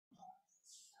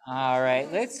All right,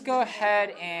 let's go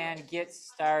ahead and get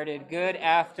started. Good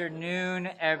afternoon,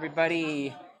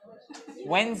 everybody.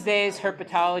 Wednesday's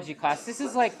herpetology class. This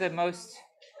is like the most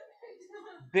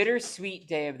bittersweet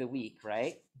day of the week,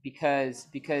 right? Because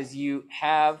you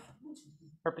have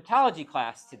herpetology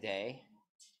class today,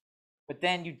 but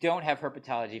then you don't have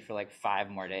herpetology for like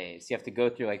 5 more days. You have to go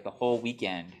through like the whole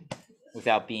weekend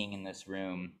without being in this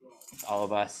room with all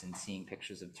of us and seeing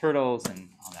pictures of turtles and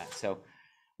all that. So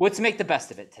let's make the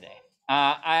best of it today.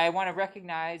 I want to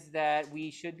recognize that we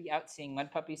should be out seeing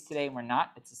mud puppies today, and we're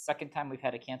not. It's the second time we've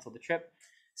had to cancel the trip.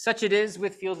 Such it is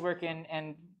with fieldwork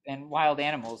and wild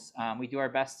animals. We do our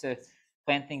best to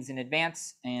plan things in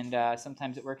advance, and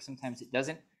sometimes it works, sometimes it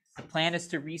doesn't. The plan is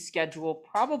to reschedule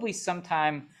probably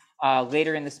sometime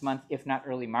later in this month, if not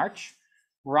early March.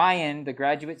 Ryan, the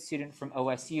graduate student from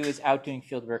OSU, is out doing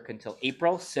fieldwork until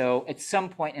April. So at some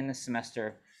point in the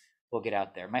semester, we'll get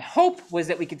out there. My hope was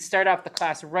that we could start off the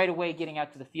class right away, getting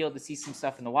out to the field to see some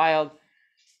stuff in the wild.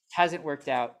 Hasn't worked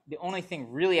out. The only thing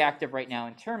really active right now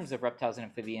in terms of reptiles and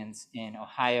amphibians in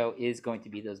Ohio is going to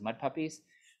be those mud puppies.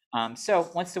 So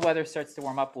once the weather starts to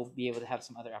warm up, we'll be able to have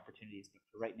some other opportunities. But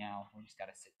for right now, we just got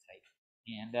to sit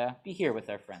tight and be here with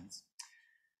our friends.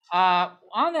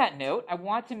 On that note, I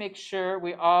want to make sure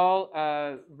we all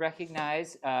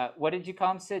recognize, what did you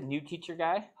call him, Sid? New teacher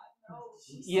guy?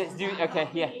 Yes, okay,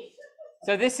 yeah.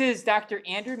 So this is Dr.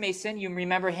 Andrew Mason. You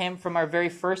remember him from our very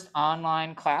first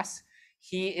online class.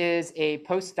 He is a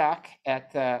postdoc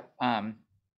at the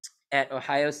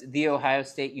Ohio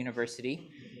State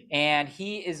University, and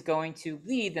he is going to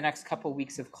lead the next couple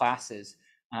weeks of classes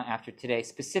after today,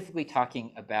 specifically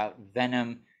talking about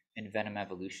venom and venom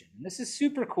evolution. And this is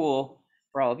super cool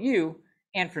for all of you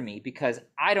and for me because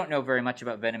I don't know very much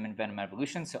about venom and venom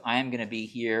evolution, so I am going to be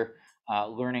here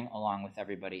learning along with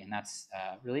everybody, and that's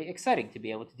really exciting to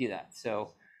be able to do that.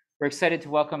 So we're excited to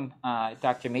welcome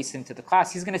Dr. Mason to the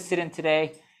class. He's going to sit in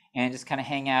today and just kind of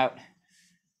hang out,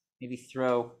 maybe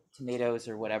throw tomatoes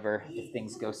or whatever if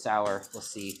things go sour. We'll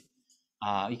see.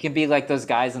 You can be like those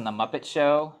guys on the Muppet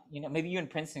Show. You know, maybe you and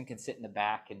Princeton can sit in the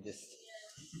back and just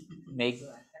make.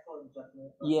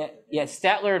 Yeah,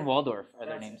 Statler and Waldorf are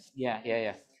their names.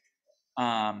 Yeah.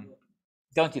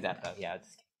 Don't do that though. Yeah.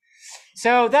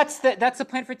 So that's the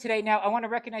plan for today. Now I want to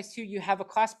recognize too, you have a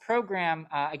class program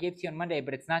I gave to you on Monday,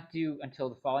 but it's not due until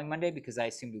the following Monday because I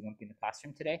assume we won't be in the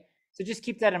classroom today. So just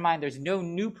keep that in mind. There's no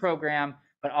new program,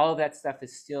 but all of that stuff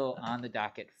is still on the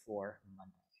docket for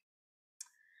Monday.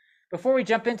 Before we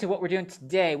jump into what we're doing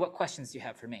today, what questions do you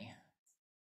have for me?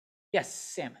 Yes,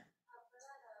 Sam.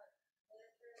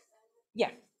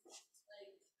 Yeah.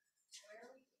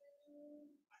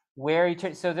 Where you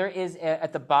turn, so there is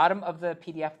at the bottom of the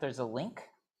PDF, there's a link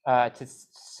to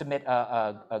submit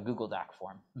a Google Doc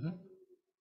form.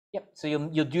 Yep. So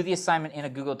you'll do the assignment in a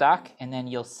Google Doc, and then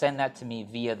you'll send that to me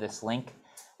via this link,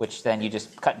 which then you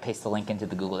just cut and paste the link into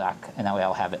the Google Doc, and that way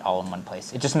I'll have it all in one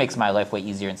place. It just makes my life way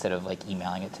easier instead of like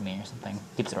emailing it to me or something.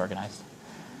 Keeps it organized.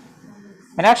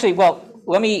 And actually, well,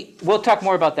 we'll talk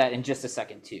more about that in just a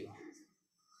second too.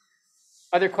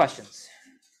 Other questions?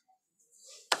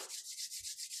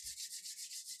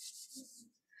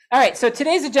 All right, so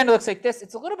today's agenda looks like this.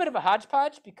 It's a little bit of a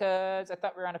hodgepodge because I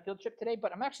thought we were on a field trip today,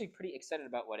 but I'm actually pretty excited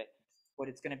about what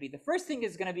it's going to be. The first thing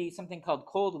is going to be something called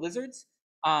cold lizards.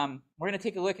 We're going to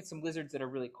take a look at some lizards that are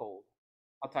really cold.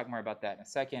 I'll talk more about that in a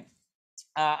second.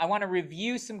 I want to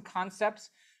review some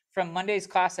concepts from Monday's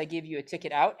class. I gave you a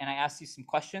ticket out and I asked you some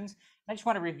questions. I just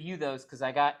want to review those because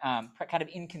I got kind of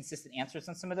inconsistent answers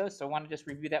on some of those. So I want to just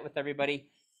review that with everybody.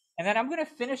 And then I'm going to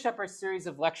finish up our series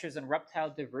of lectures on reptile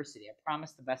diversity. I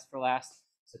promised the best for last.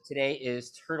 So today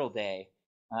is Turtle Day,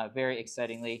 very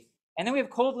excitingly. And then we have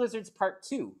Cold Lizards Part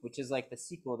 2, which is like the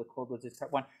sequel to Cold Lizards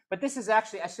Part 1. But this is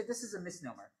actually, this is a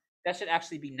misnomer. That should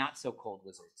actually be Not So Cold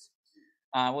Lizards.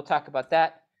 We'll talk about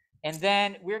that. And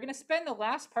then we're going to spend the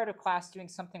last part of class doing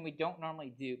something we don't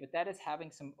normally do, but that is having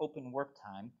some open work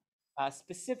time,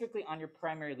 specifically on your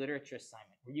primary literature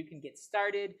assignment, where you can get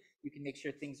started, you can make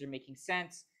sure things are making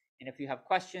sense. And if you have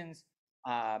questions,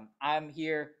 I'm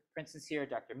here, Princeton's here,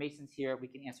 Dr. Mason's here. We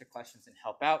can answer questions and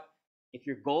help out. If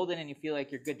you're golden and you feel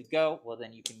like you're good to go, well,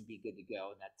 then you can be good to go,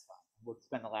 and that's fine. We'll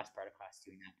spend the last part of class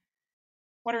doing that.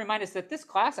 I want to remind us that this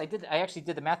class, I actually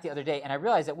did the math the other day, and I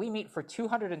realized that we meet for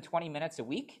 220 minutes a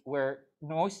week, where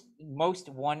most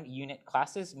one unit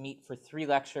classes meet for 3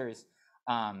 lectures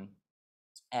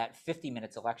at 50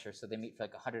 minutes a lecture. So they meet for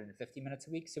like 150 minutes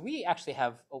a week. So we actually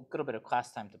have a little bit of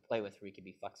class time to play with where we can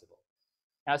be flexible.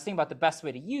 And I was thinking about the best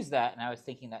way to use that. And I was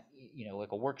thinking that,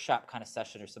 like a workshop kind of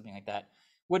session or something like that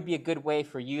would be a good way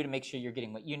for you to make sure you're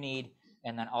getting what you need.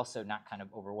 And then also not kind of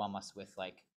overwhelm us with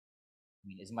like I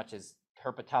mean, as much as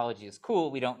herpetology is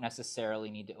cool, we don't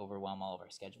necessarily need to overwhelm all of our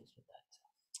schedules with that.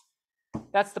 So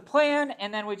that's the plan,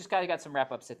 and then we just got some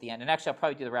wrap-ups at the end. And actually, I'll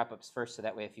probably do the wrap-ups first, so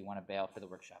that way if you want to bail for the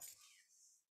workshop.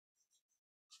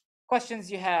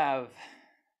 Questions you have?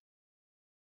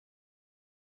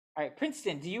 All right,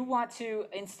 Princeton, do you want to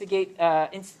instigate?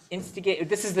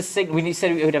 This is the signal. When you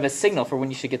said we would have a signal for when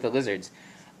you should get the lizards.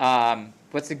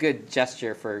 What's a good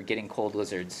gesture for getting cold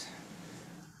lizards?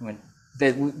 What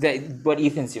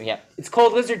Ethan's doing? Yeah, it's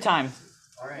cold lizard time.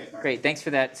 All right. Great, thanks for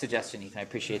that suggestion, Ethan. I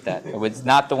appreciate that. It was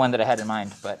not the one that I had in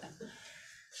mind, but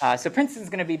so Princeton's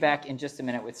going to be back in just a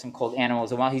minute with some cold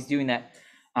animals, and while he's doing that,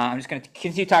 I'm just going to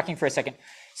continue talking for a second.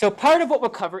 So part of what we'll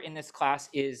cover in this class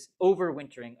is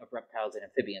overwintering of reptiles and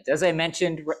amphibians. As I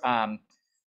mentioned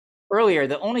earlier,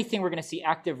 the only thing we're going to see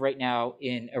active right now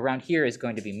around here is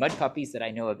going to be mud puppies that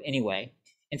I know of anyway.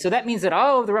 And so that means that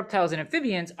all of the reptiles and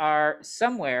amphibians are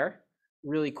somewhere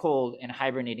really cold and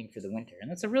hibernating for the winter. And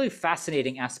that's a really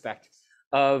fascinating aspect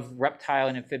of reptile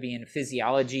and amphibian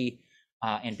physiology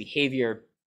and behavior.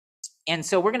 And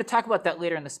so we're going to talk about that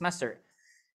later in the semester.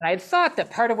 And I had thought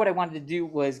that part of what I wanted to do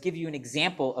was give you an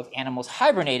example of animals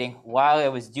hibernating while I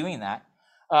was doing that.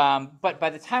 But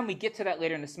by the time we get to that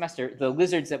later in the semester, the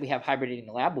lizards that we have hibernating in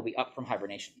the lab will be up from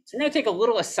hibernation. So we're going to take a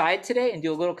little aside today and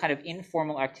do a little kind of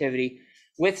informal activity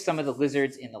with some of the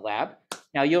lizards in the lab.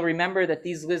 Now you'll remember that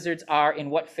these lizards are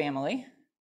in what family?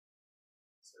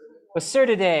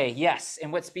 Lacertidae, yes.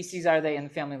 And what species are they in the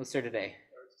family Lacertidae?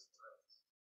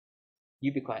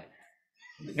 You be quiet.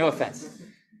 No offense.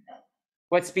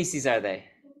 What species are they?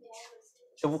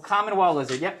 The common wall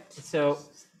lizard, yep. So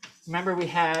remember we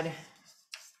had a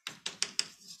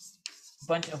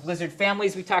bunch of lizard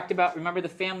families we talked about. Remember the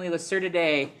family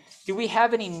Lacertidae. Do we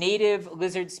have any native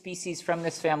lizard species from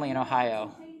this family in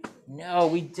Ohio? No,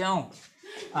 we don't.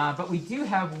 But we do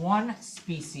have one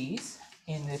species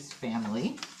in this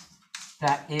family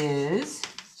that is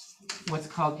what's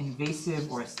called invasive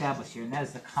or established here, and that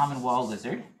is the common wall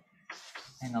lizard.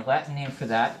 And the Latin name for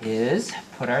that is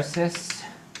Podarcis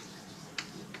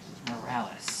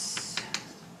moralis.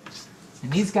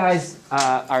 And these guys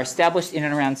are established in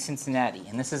and around Cincinnati.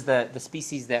 And this is the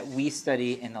species that we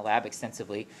study in the lab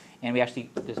extensively. And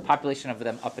there's a population of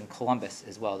them up in Columbus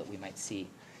as well that we might see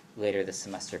later this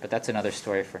semester. But that's another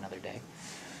story for another day.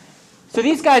 So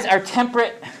these guys are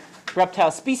temperate reptile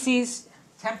species.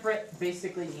 Temperate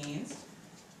basically means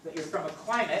that you're from a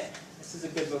climate. This is a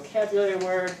good vocabulary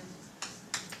word.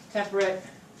 Temperate,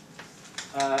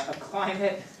 a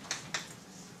climate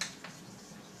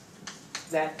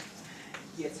that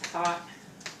gets hot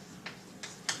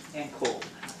and cold,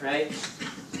 right?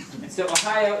 And so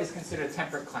Ohio is considered a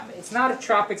temperate climate. It's not a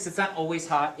tropics, it's not always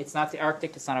hot, it's not the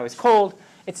Arctic, it's not always cold,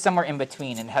 it's somewhere in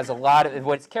between, and has a lot of,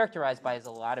 what it's characterized by is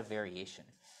a lot of variation.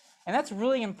 And that's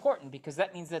really important because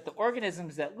that means that the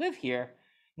organisms that live here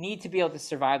need to be able to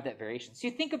survive that variation. So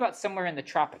you think about somewhere in the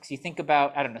tropics, you think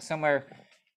about, I don't know, somewhere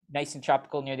nice and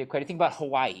tropical near the equator. Think about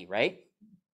Hawaii, right?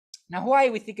 Now, Hawaii,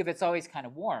 we think of it's always kind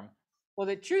of warm. Well,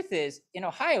 the truth is, in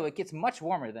Ohio, it gets much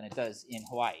warmer than it does in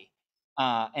Hawaii.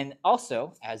 And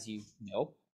also, as you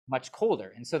know, much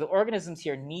colder. And so the organisms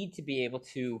here need to be able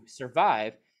to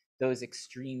survive those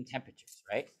extreme temperatures,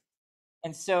 right?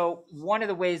 And so one of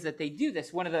the ways that they do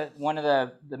this, one of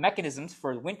the mechanisms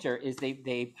for winter is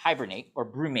they hibernate or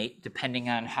brumate, depending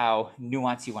on how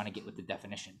nuanced you want to get with the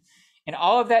definition. And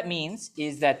all of that means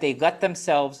is that they let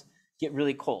themselves get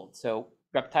really cold. So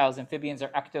reptiles, amphibians are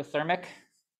ectothermic.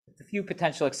 With a few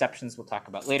potential exceptions we'll talk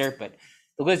about later, but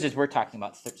the lizards we're talking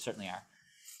about certainly are.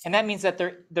 And that means that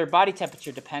their body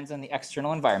temperature depends on the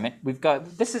external environment.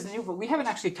 This is new, but we haven't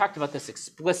actually talked about this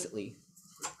explicitly.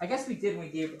 I guess we did when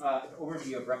we gave an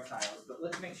overview of reptiles, but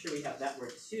let's make sure we have that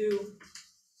word too.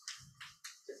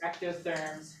 So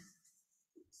ectotherms.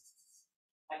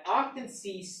 I often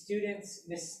see students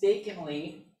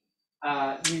mistakenly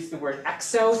use the word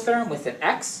exotherm with an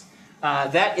X.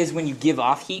 That is when you give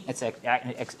off heat. It's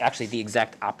actually the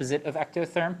exact opposite of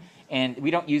ectotherm. And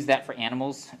we don't use that for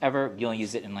animals ever. You only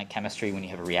use it in like chemistry when you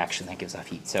have a reaction that gives off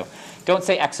heat. So don't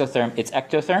say exotherm, it's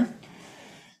ectotherm.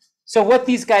 So what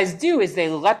these guys do is they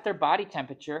let their body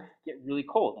temperature get really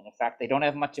cold. And in fact, they don't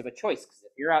have much of a choice because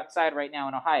if you're outside right now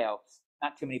in Ohio,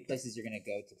 not too many places you're going to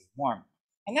go to be warm.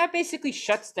 And that basically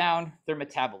shuts down their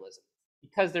metabolism.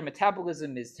 Because their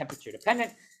metabolism is temperature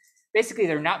dependent, basically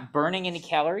they're not burning any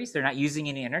calories, they're not using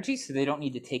any energy, so they don't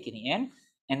need to take any in.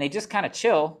 And they just kind of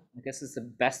chill, I guess is the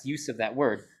best use of that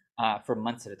word, for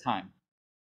months at a time.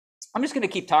 I'm just going to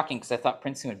keep talking because I thought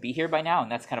Princeton would be here by now,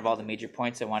 and that's kind of all the major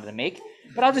points I wanted to make.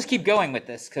 But I'll just keep going with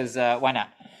this because why not?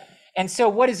 And so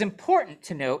what is important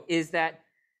to note is that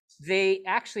they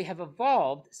actually have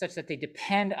evolved such that they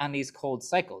depend on these cold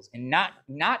cycles, and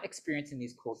not experiencing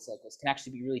these cold cycles can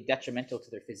actually be really detrimental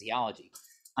to their physiology,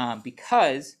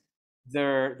 because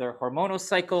their hormonal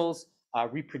cycles,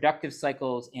 reproductive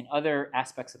cycles, and other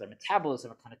aspects of their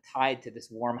metabolism are kind of tied to this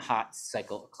warm-hot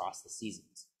cycle across the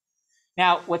seasons.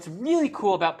 Now, what's really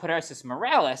cool about Podarcis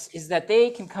moralis is that they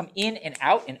can come in and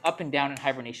out and up and down in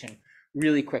hibernation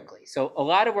really quickly. So a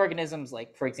lot of organisms,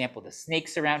 like, for example, the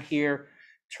snakes around here,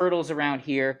 turtles around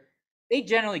here, they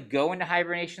generally go into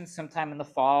hibernation sometime in the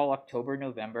fall, October,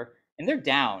 November, and they're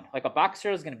down. Like a box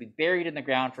turtle is going to be buried in the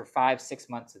ground for 5-6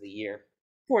 months of the year,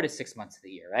 4 to 6 months of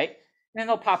the year, right? And then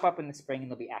they'll pop up in the spring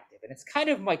and they'll be active. And it's kind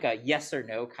of like a yes or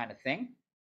no kind of thing.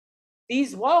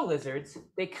 These wall lizards,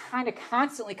 they kind of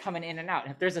constantly coming in and out.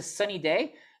 And if there's a sunny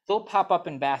day, they'll pop up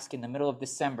and bask in the middle of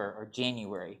December or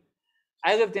January.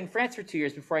 I lived in France for 2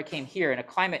 years before I came here in a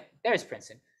climate, there's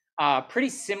Princeton, pretty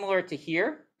similar to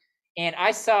here. And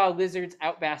I saw lizards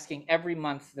out basking every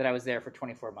month that I was there for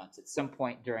 24 months at some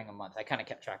point during a month. I kind of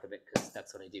kept track of it because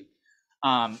that's what I do.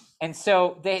 And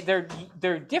so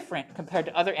they're different compared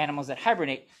to other animals that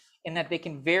hibernate in that they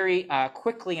can very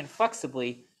quickly and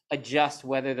flexibly adjust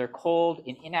whether they're cold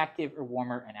and inactive or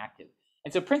warmer and active.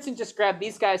 And so Princeton just grabbed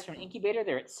these guys from an incubator.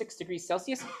 They're at 6 degrees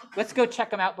Celsius. Let's go check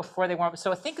them out before they warm up.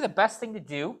 So I think the best thing to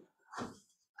do,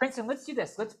 Princeton, let's do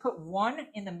this. Let's put one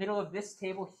in the middle of this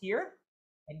table here,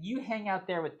 and you hang out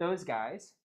there with those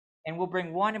guys. And we'll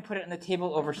bring one and put it on the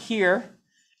table over here.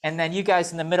 And then you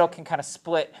guys in the middle can kind of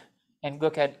split and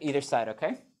look at either side,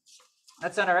 okay?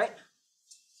 That sound all right?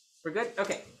 We're good?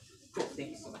 Okay, cool. Thank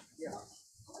you so much. Yeah.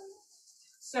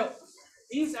 So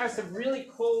these are some really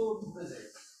cold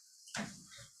lizards.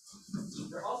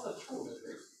 They're also cool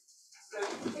lizards. So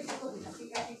you take a look at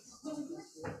these.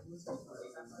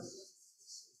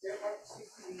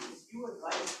 If you would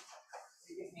like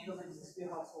to get handle them to feel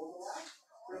how cold they are,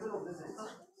 they're little lizards.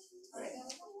 Right.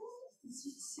 You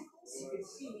can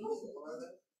see.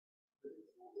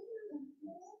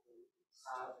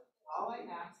 All I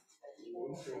ask is that you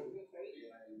will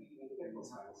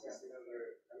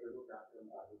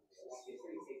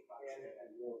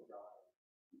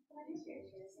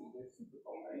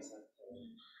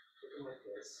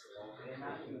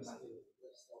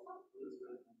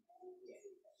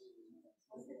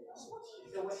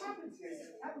So what happens here is the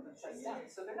metabolism shuts down,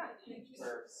 so they're not eating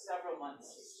for several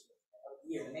months of the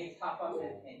year. When they pop up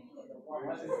in the warm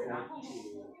weather, they're not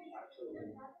eating.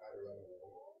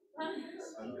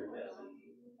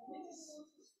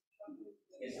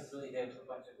 It's just really they have a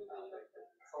bunch of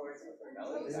colors with their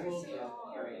belly. It's actually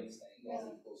areas that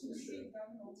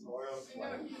it's more of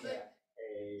like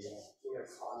a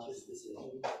conscious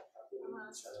decision.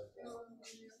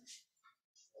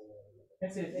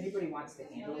 And so if anybody wants to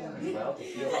handle them as well to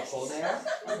feel how cold they are,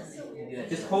 you can do that.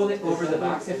 Just hold it over the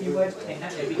box if you would,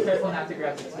 and be careful not to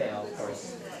grab the tail, of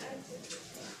course.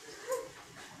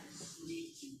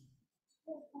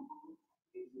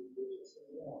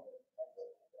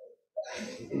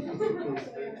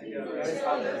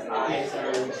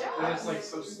 They're just like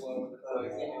so slow.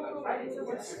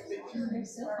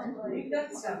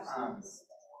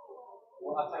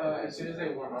 As soon as they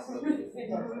warm up, I mean,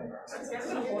 as soon as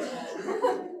they warm up,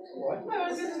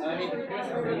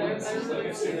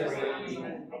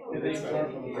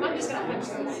 I'm just gonna punch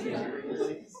them.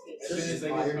 As soon as they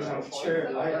get sure,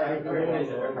 I realize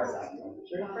that they're hard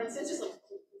to. For instance, just like.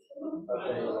 But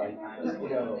they like,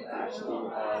 actually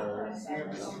are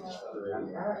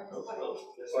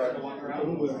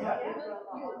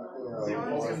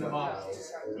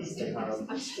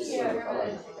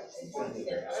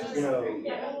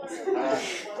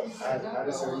at a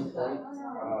certain point,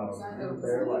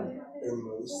 they're like their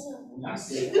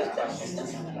most used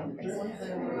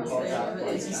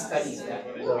He studies that.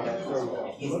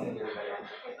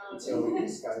 So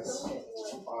these guys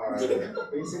are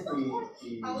basically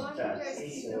the best.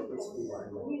 So basically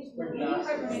We're not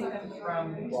hibernating them from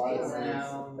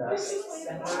around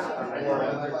December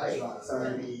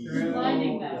through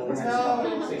blinding them. So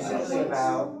essentially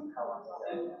about how long is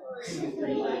that? 2 to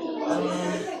 3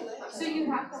 months. So you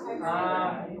have to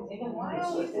hibernate in the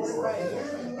wild.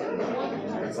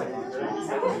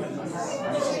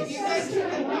 you guys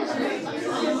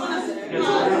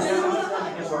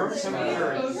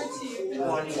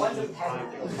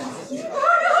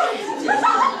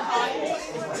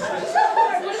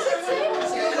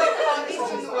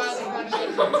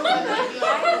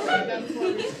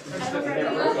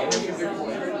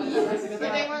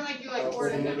they weren't like you like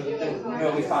ordered them.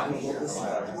 No, we thought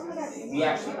we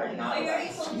actually are not.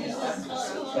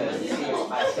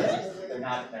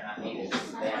 they're not native.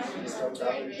 They actually just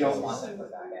don't want them to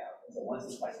put back out. So once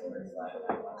the customer is live,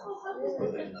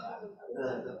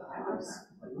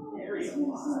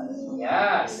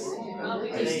 yes.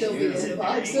 They still be in the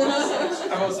box. These are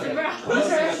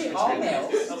actually all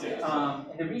males.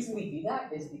 And the reason we do that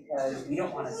is because we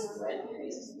don't want to spread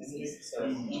invasive species. So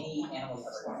if any animals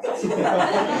ever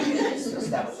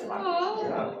establish a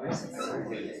population.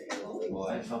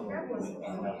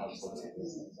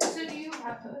 So do you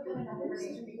have to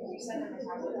send them a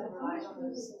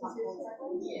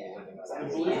Yeah.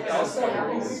 Also,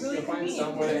 to find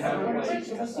some way to have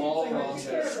like all along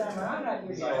there. It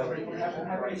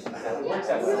works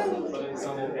out well.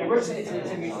 It works, it's a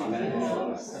mutually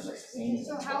beneficial.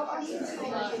 So how are you for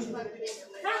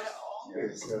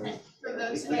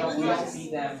those We don't see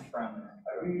them from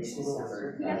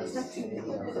December.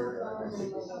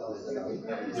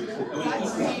 We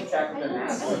keep track of their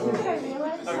mass.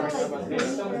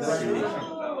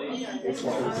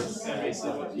 And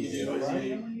basically what you do is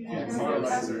you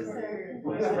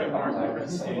mark different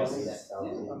stages,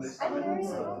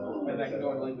 and that can go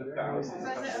into like the thousands.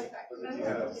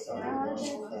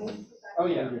 Oh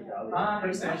yeah.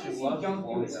 First actually love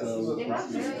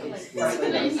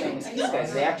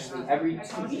They actually every 2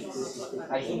 weeks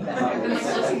I keep them up.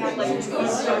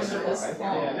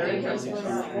 they're interesting. I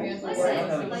don't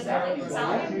know exactly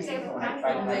why.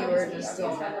 They were just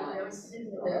still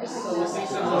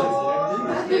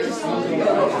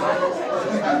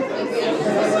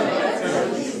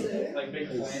Like big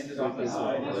flanges off the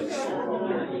side.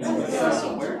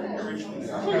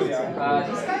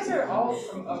 These guys are all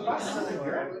from across Southern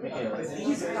Europe. It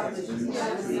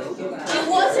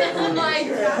wasn't my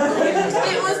group.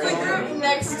 It was the group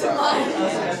next to mine.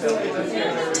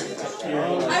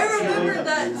 I remember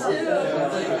that too.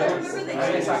 Like, I remember they.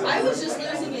 I was just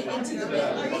losing it into the bit.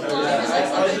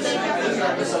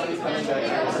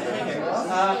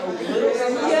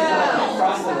 Yeah.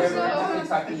 Across the river in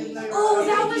Kentucky. Oh,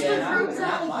 that was the group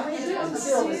that Not was like.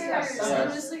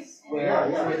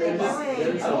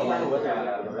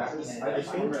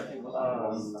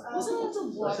 Wasn't it the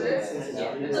water?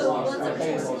 The ones that were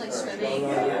just like swimming.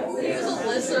 It was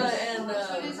Alyssa and The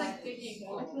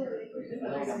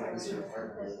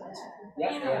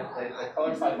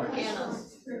color five markers. Hannah. I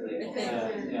think.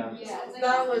 Yeah.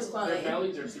 That was Their funny.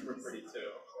 bellies are super pretty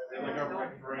too. They're like a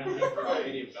variety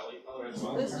of belly color as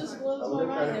well. This just blows my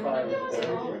mind. I was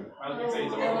gonna say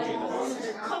it's orangey in the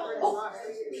box.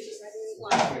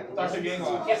 Dr.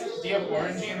 Gangloff, do you have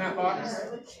orangey in that box?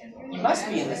 You must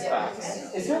be in this box.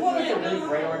 Is there one with a really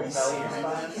bright orange belly in your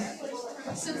box?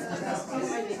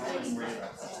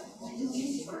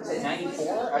 Is it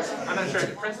 94? I'm not sure.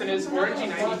 Princeton is orangey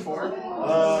 94.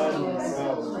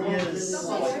 He is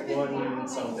like one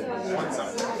something. One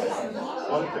something.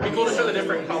 It'd be cool to show the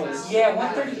different colors. Yeah,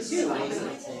 132.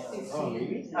 Oh,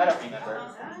 maybe? I don't remember.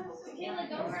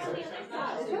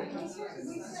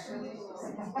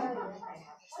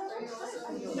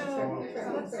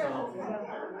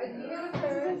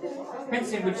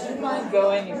 Princeton, would you mind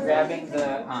going and grabbing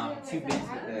the 2 bins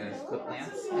with the clip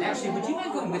lamps? And actually, would you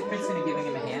mind going with Princeton and giving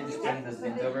him a hand, just bringing those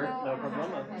bins over? No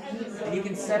problem. And you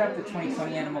can set up the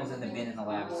 2020 animals in the bin in the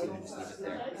lab too, and just leave it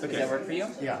there. Does that work for you?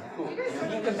 Yeah. Cool.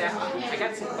 When you come back, I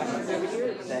got some questions over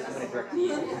here that I'm going to direct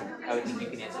you. I would think you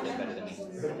can answer them better than me.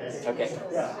 Okay.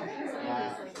 Yeah.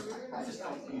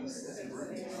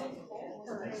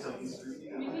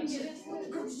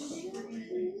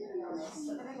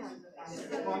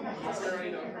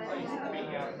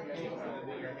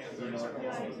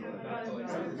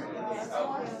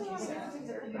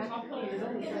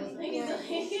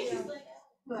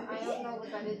 But I don't know what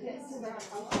that is.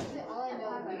 All I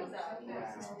know is that.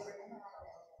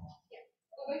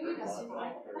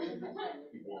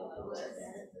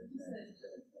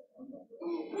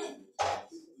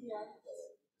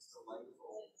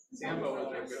 Sambo was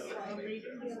their good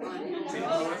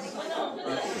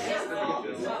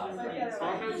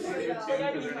Smallmouths are good too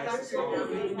because they're nice and small. Kind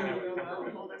of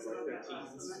temperamental. That's like their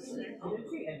teeth.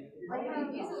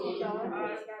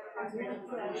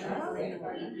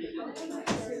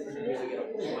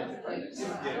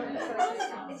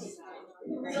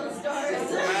 Real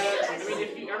stars. I mean,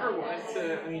 if you ever wanted to,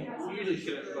 I mean, you usually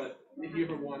shouldn't, but if you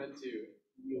ever wanted to,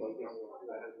 you like don't want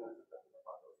that.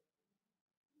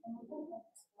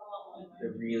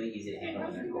 They're really easy to handle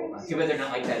when they're cold. Too bad they're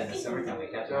not like that in the summertime. We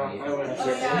catch them.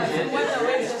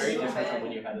 It's very different from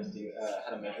when you had us do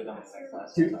how to measure them in sex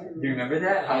class. Do you remember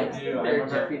that? How I do. I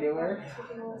remember. jumpy they were?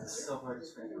 So hard to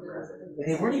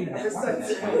They weren't even that far at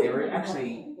that point. They were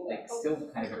actually like still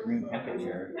kind of at room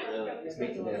temperature. Just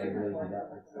wait till they like really heat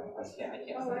up. I can't.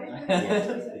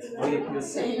 The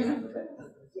same.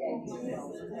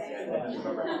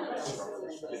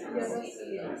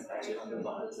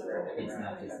 It's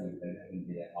not just you can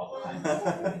do that all the time.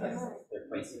 They're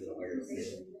places where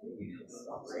units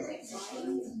operate.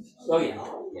 Oh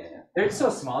yeah. They're so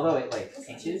small though, it like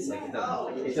pinches, like it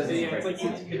doesn't Yeah, it's like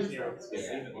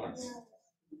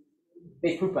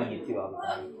They poop on you too all the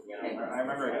time. I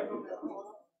remember it.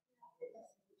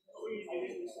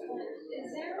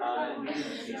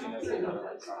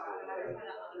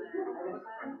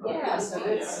 Yeah, so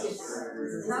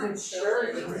it's not sure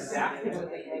exactly what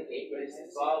they indicate, but it's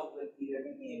involved with either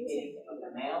communicating of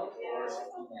the male or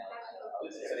female.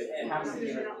 So it has to do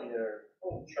with either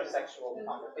intrasexual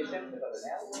competition with other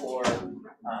males or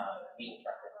mate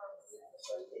preference.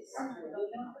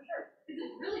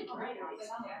 It's really bright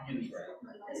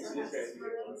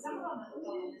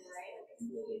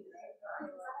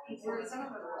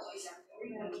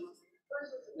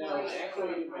No,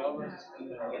 actually, male versus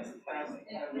female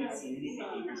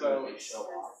so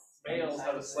males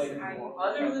have a slightly more.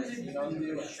 Other lizards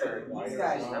do, sure. These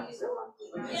guys not so much.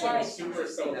 It's like super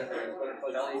so different, but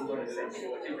it's like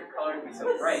different color would be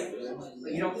so bright.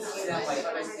 You don't see them like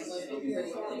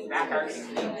back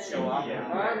arching and show off. Yeah.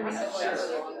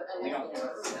 We don't.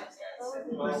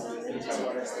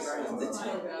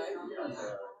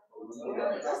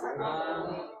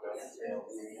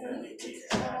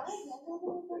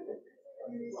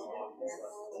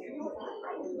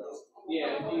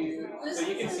 Yeah, so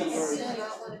you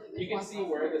can see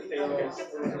where the tails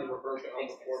originally were broken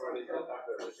off before they got back.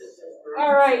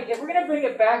 All right, if we're gonna bring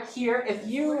it back here, if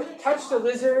you touched a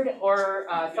lizard or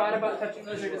thought about touching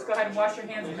a lizard, just go ahead and wash your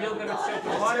hands real good with soap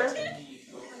and water.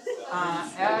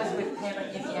 As with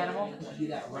any animal, do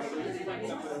that right.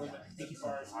 Thank you so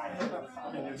much.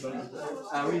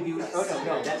 Review. Oh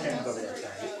no, that turns over there.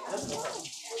 Sorry.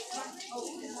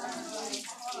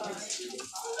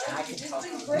 And I can talk. to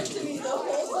me the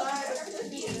whole time.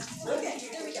 Okay,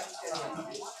 there we go.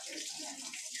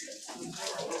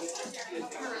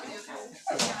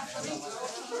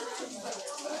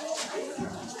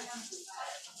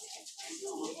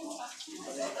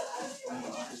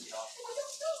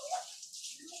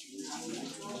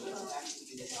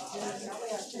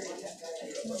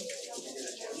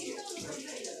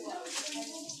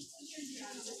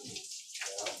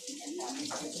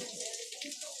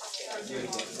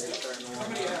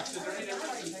 Somebody asked, is there any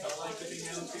difference in like between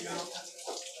male and female?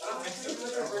 I don't think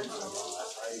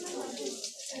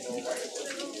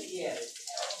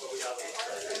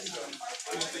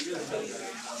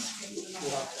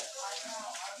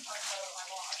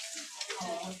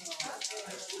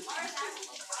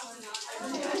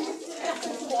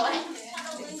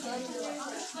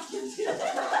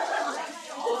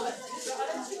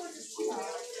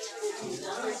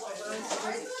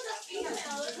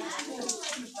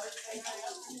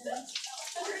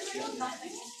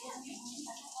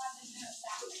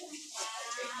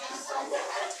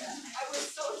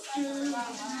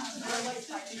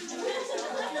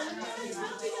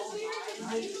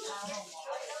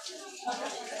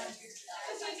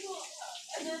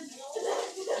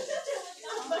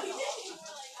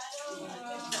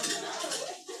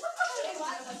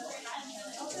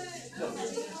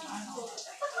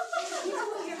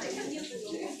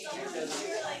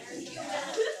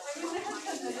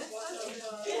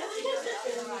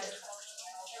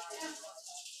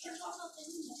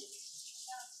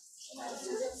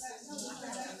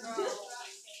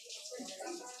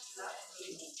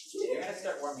You're gonna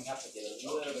start warming up again. A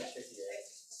little bit trickier.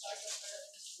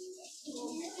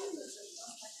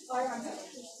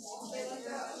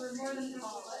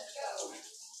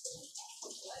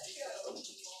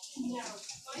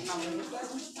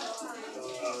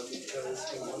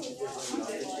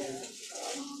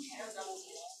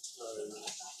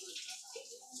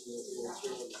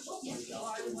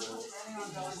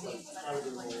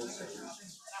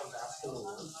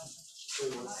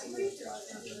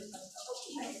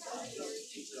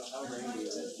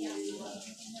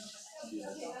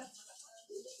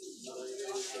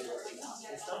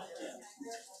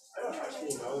 I don't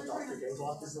actually know Dr.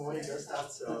 Gamelock is the one who does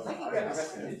that, so I don't know.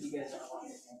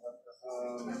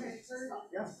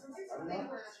 Yeah, I'm not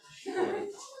sure.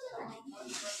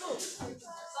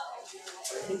 I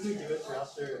think we do it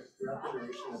throughout the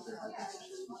duration of their hibernation,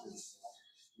 which is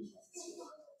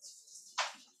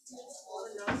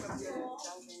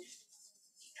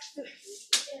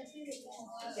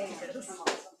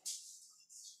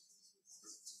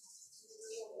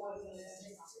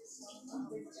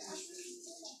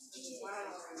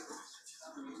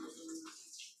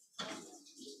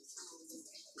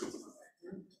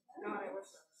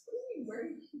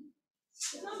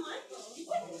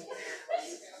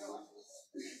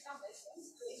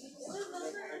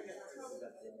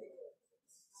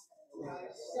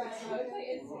I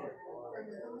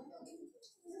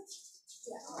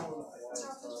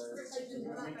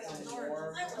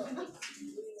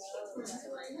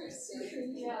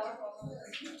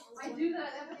do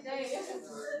that every day.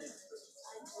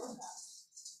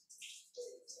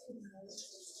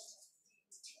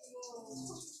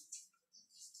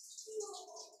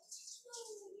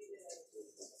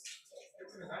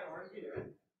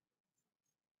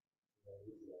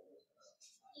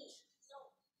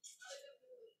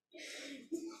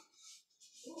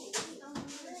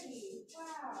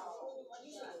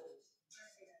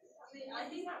 I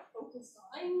think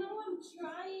I know I'm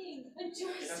trying. I'm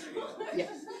trying so hard. Yeah.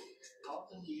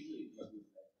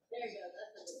 There you go.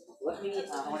 That's a good Let me,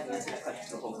 I want to answer that question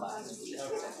for the whole class. Yeah,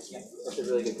 that's a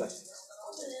really good question.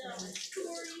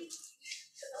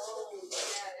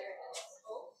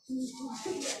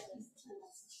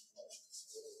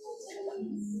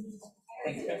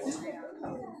 Thanks, guys.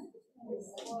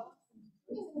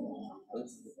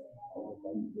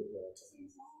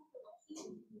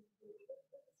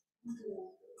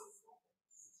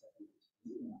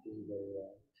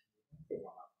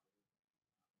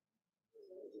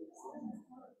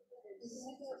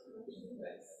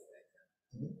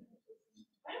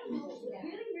 I don't know. It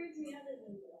really weirds me out in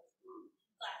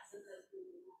classes.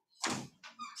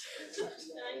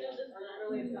 I know this is not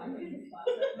really a class.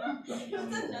 It's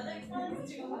another class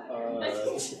too.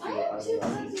 I have two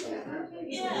classes.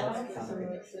 Yeah.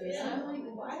 Yeah. I'm like,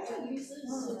 why do I use this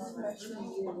freshman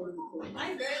year? I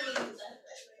barely use that.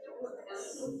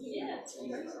 Yeah.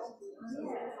 I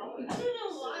don't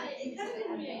know why. It kind of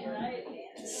gives me anxiety.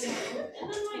 And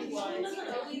then my mom doesn't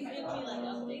always give me like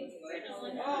updates for it. I'm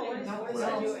like, oh, what are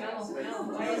you doing?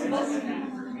 Why is this?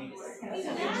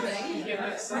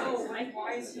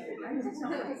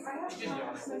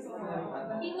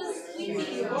 He was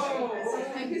sleepy.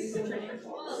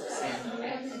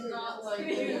 Not like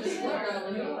there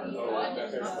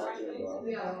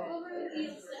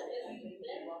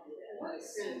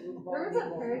was a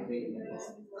hurricane,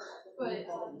 but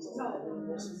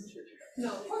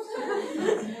no.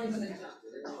 More than a jump.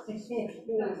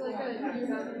 That's like a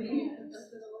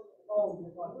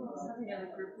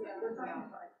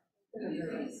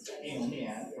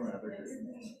Yeah, from another group.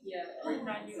 yeah, like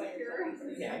not you like your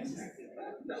Yeah.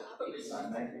 No,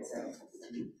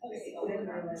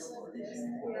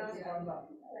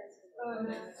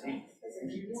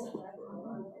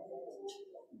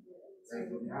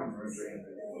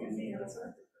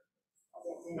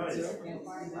 it's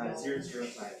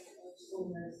 005.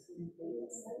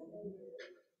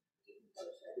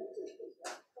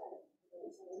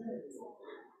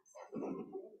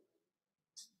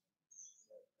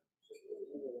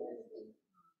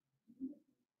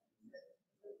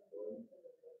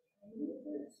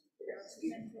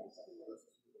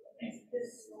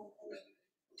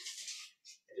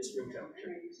 Just room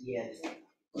temperature. Yeah.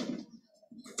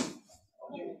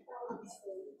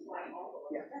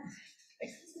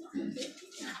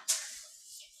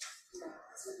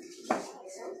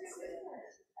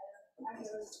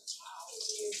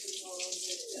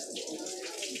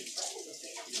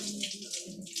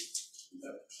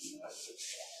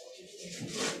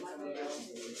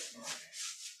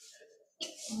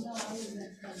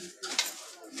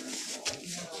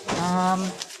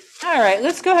 All right,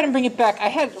 let's go ahead and bring it back. I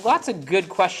had lots of good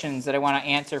questions that I want to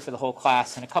answer for the whole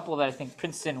class, and a couple that I think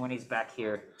Princeton, when he's back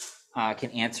here, can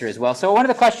answer as well. So one of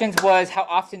the questions was, how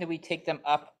often do we take them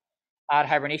up out of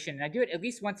hibernation? And I do it at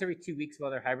least once every 2 weeks while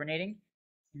they're hibernating.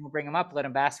 And we'll bring them up, let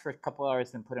them bask for a couple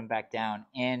hours, then put them back down.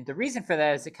 And the reason for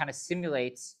that is it kind of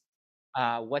simulates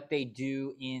what they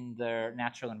do in their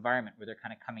natural environment, where they're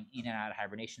kind of coming in and out of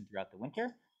hibernation throughout the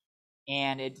winter.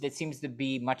 And it seems to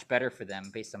be much better for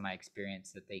them, based on my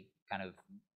experience, that they kind of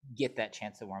get that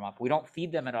chance to warm up. We don't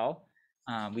feed them at all.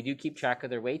 We do keep track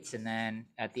of their weights, and then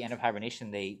at the end of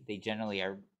hibernation, they generally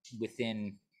are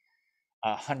within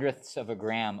hundredths of a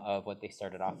gram of what they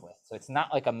started off with. So it's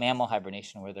not like a mammal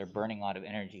hibernation where they're burning a lot of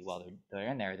energy while they're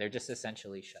in there. They're just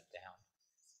essentially shut down.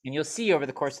 And you'll see over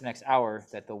the course of the next hour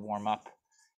that they'll warm up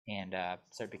and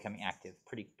start becoming active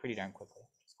pretty darn quickly.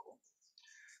 Which is cool.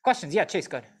 Questions? Yeah, Chase,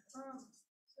 go ahead. So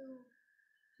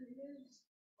do you guys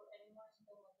or anyone been looking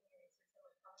at research on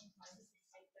like how many times you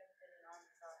take them in and out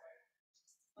without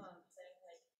like saying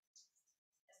like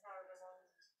and however long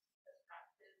the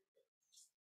active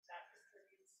that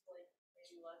contributes to like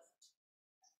maybe less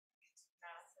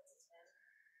mass at the end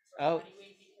or body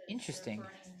weight because interesting.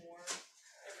 they're burning more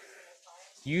every single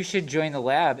time? You should join the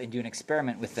lab and do an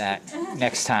experiment with that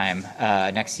next time,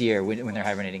 next year when they're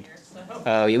hibernating.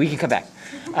 Oh yeah, we can come back.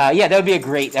 Yeah, that would be a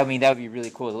great. I mean, that would be really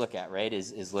cool to look at, right?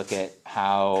 Is look at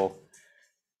how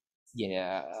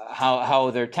Yeah,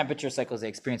 how their temperature cycles they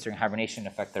experience during hibernation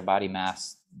affect their body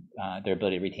mass, their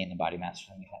ability to retain the body mass. Or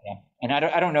something like that, yeah, and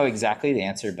I don't know exactly the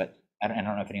answer, but I don't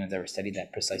know if anyone's ever studied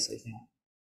that precisely. Yeah.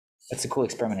 That's a cool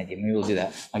experiment idea. Maybe we'll do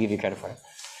that. I'll give you credit for it.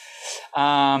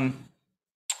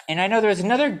 And I know there was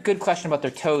another good question about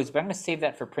their toes, but I'm going to save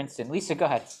that for Princeton. Lisa, go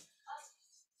ahead.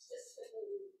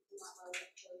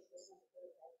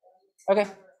 Okay.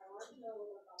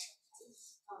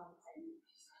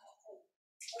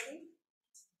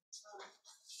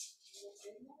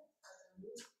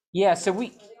 Yeah, so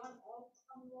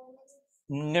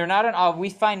they're not on all. We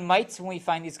find mites when we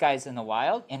find these guys in the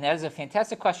wild, and that is a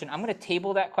fantastic question. I'm going to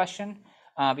table that question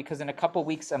because in a couple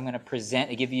weeks I'm going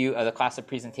to give you the class a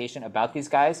presentation about these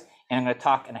guys, and I'm going to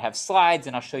talk and I have slides,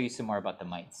 and I'll show you some more about the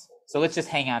mites. So let's just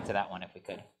hang on to that one if we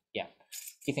could. Yeah,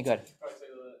 Ethan, go ahead.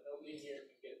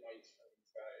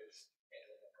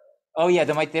 Oh yeah,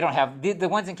 the mite. They don't have the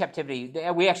ones in captivity.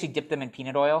 We actually dip them in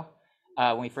peanut oil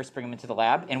when we first bring them into the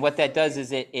lab, and what that does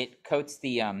is it coats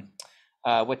the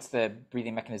what's the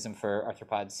breathing mechanism for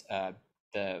arthropods?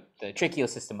 The tracheal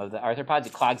system of the arthropods.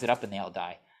 It clogs it up and they all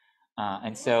die.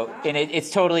 And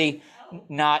it's totally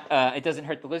not. It doesn't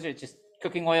hurt the lizard. It's just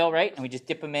cooking oil, right? And we just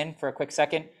dip them in for a quick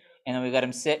second, and then we let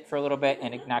them sit for a little bit,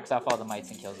 and it knocks off all the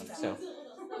mites and kills them. So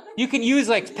you can use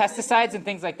like pesticides and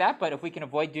things like that, but if we can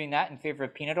avoid doing that in favor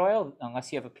of peanut oil,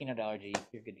 unless you have a peanut allergy,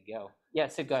 you're good to go. Yeah,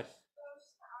 Sid, go ahead.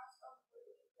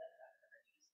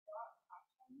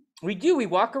 We do. We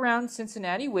walk around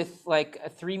Cincinnati with like a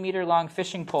 3-meter long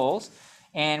fishing poles,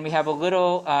 and we have a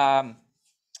little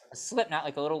slip knot,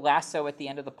 like a little lasso at the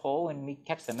end of the pole, and we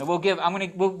catch them. And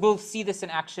we'll see this in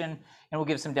action, and we'll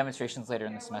give some demonstrations later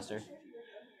in the semester.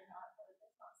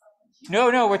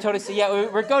 No, we're totally, yeah,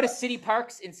 we go to city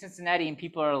parks in Cincinnati and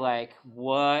people are like,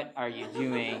 what are you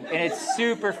doing? And it's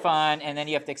super fun. And then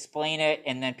you have to explain it.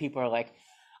 And then people are like,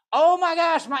 oh my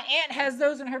gosh, my aunt has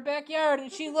those in her backyard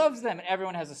and she loves them. And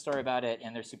everyone has a story about it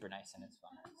and they're super nice and it's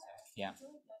fun. So,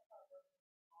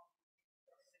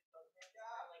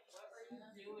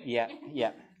 yeah.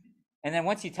 Yeah. And then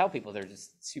once you tell people, they're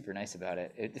just super nice about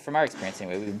it. From our experience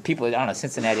anyway, people, I don't know,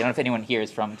 Cincinnati, I don't know if anyone here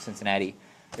is from Cincinnati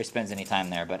or spends any time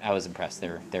there, but I was impressed. They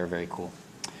were very cool.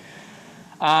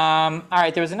 All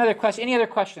right, there was another question. Any other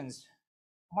questions?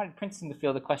 I wanted Princeton to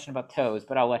field a question about toes,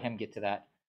 but I'll let him get to that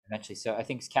eventually. So I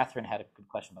think Catherine had a good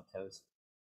question about toes.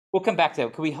 We'll come back to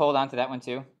it. Can we hold on to that one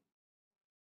too?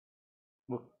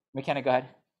 McKenna, go ahead.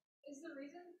 Is the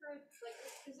reason for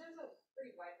because there's a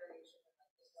pretty wide variation in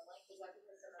this one, is that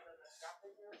because some of them are drop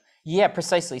their tails? Yeah,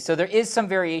 precisely. So there is some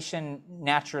variation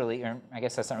naturally, or I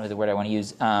guess that's not really the word I want to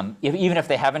use, even if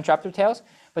they haven't dropped their tails.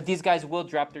 But these guys will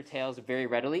drop their tails very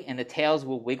readily, and the tails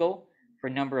will wiggle for a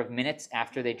number of minutes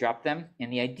after they drop them.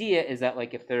 And the idea is that,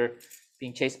 like, if they're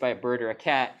being chased by a bird or a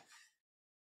cat,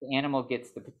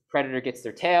 the predator gets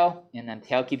their tail, and then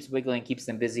tail keeps wiggling, keeps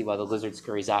them busy while the lizard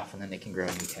scurries off, and then they can grow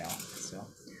a new tail. So,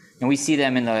 and we see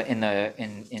them in their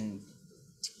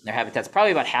habitats.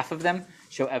 Probably about half of them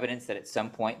show evidence that at some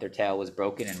point their tail was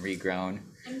broken and regrown.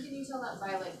 And can you tell that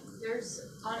by there's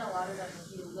on a lot of them,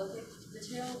 if you look at the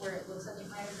tail where it looks like it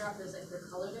might have dropped, there's like the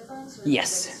color difference? Or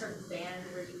yes. Like a certain band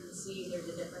where you can see there's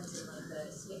a difference in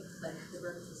the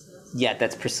broken scales? Yeah,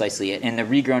 that's precisely it. And the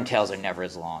regrown tails are never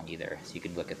as long either, so you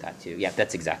can look at that too. Yeah,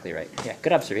 that's exactly right. Yeah,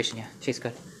 good observation. Yeah, Chase,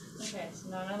 good. Okay, so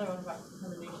now another one about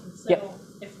hibernation. So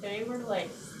if they were to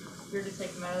we were to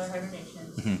take them out of their hibernation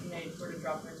and they were to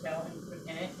drop their tail and put it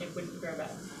in it, it wouldn't grow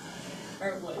back. Or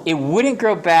it would. It wouldn't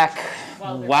grow back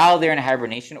while they're in a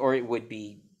hibernation, or it would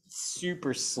be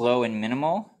super slow and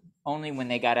minimal. Only when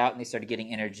they got out and they started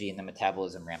getting energy and the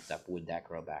metabolism ramped up would that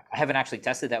grow back. I haven't actually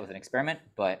tested that with an experiment,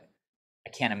 but I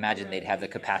can't imagine they'd have the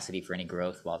capacity for any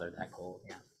growth while they're that cold.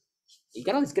 Yeah. You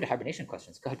got all these good hibernation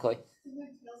questions. Go ahead, Chloe.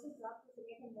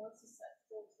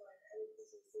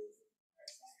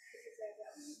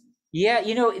 Yeah,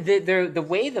 the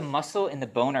way the muscle and the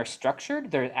bone are structured,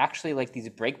 they're actually like these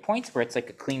break points where it's like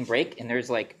a clean break and there's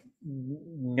like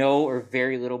no or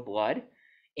very little blood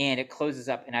and it closes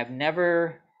up. And I've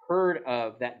never heard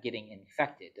of that getting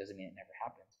infected. Doesn't mean it never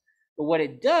happens. But what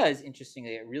it does,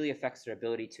 interestingly, it really affects their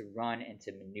ability to run and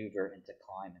to maneuver and to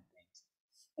climb and things.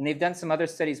 And they've done some other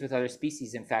studies with other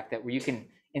species, in fact, that where you can,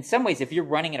 in some ways, if you're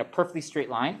running in a perfectly straight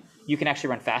line, you can actually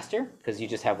run faster because you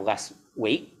just have less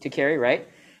weight to carry, right?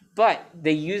 But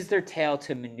they use their tail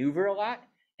to maneuver a lot,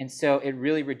 and so it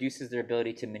really reduces their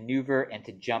ability to maneuver and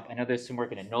to jump. I know there's some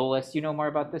work in Anolis. You know more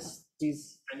about this? I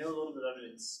know a little bit of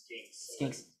it in skinks.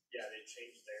 Skinks. Yeah, they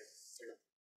change their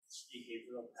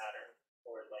behavioral pattern,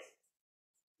 or like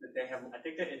that they have. I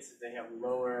think that they have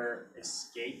lower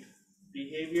escape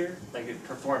behavior, like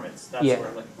performance. That's Yeah.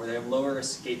 where they have lower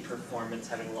escape performance,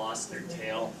 having lost their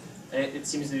tail. And it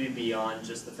seems to be beyond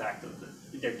just the fact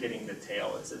that they're getting the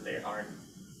tail; it's that they aren't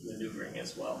maneuvering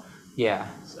as well. Yeah.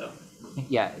 So.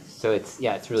 Yeah. So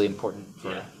it's really important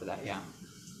for that. Yeah.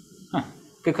 Huh.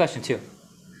 Good question too.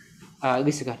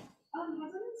 Lisa, go ahead. Has there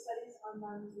been studies on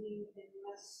them being in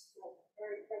less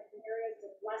in areas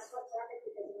with less foot traffic,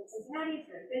 because in Cincinnati it's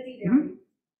very busy,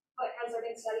 but has there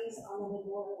been studies on them in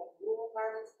more like rural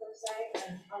environments per se,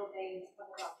 and how they have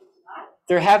adapted to that?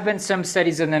 There have been some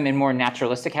studies on them in more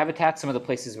naturalistic habitats. Some of the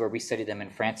places where we studied them in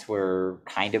France were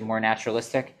kind of more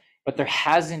naturalistic, but there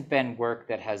hasn't been work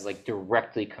that has like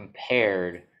directly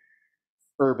compared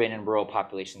urban and rural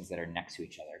populations that are next to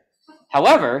each other.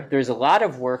 However, there's a lot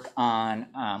of work on,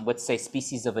 let's say,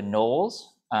 species of anoles.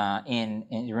 And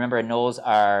you remember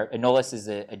Anolis is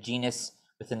a genus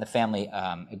within the family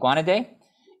Iguanidae,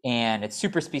 and it's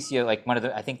super speciose, like one of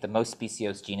the, I think the most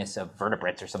speciose genus of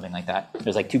vertebrates or something like that.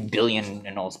 There's like 2 billion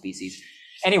anole species.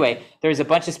 Anyway, there's a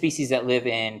bunch of species that live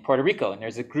in Puerto Rico, and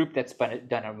there's a group that's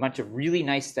done a bunch of really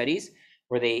nice studies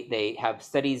where they have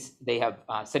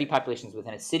study populations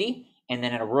within a city and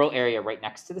then in a rural area right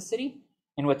next to the city.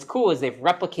 And what's cool is they've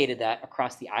replicated that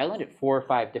across the island at 4 or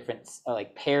 5 different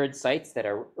like paired sites that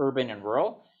are urban and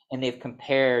rural, and they've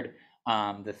compared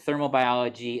the thermal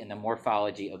biology and the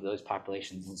morphology of those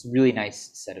populations. It's a really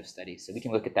nice set of studies, so we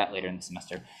can look at that later in the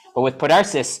semester. But with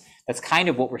Podarcis, that's kind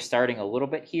of what we're starting a little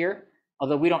bit here.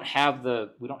 Although we don't have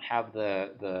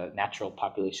the natural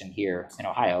population here in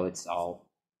Ohio, it's all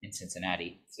in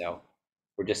Cincinnati. So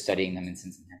we're just studying them in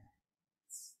Cincinnati.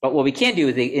 But what we can do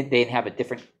is they inhabit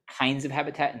different kinds of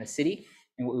habitat in the city,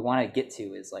 and what we want to get to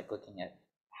is like looking at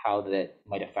how that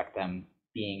might affect them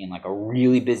being in like a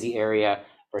really busy area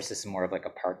versus more of like a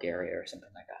park area or something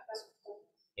like that.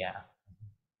 Yeah.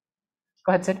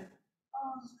 Go ahead, Sid. When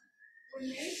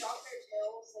they drop their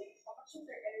tails, like how much of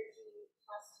their energy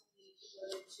has to be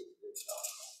devoted to food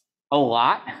development? A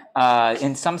lot.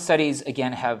 In some studies,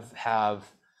 again,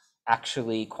 have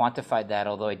actually quantified that,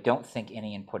 although I don't think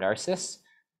any in Podarcis.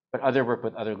 But other work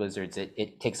with other lizards,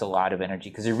 it takes a lot of energy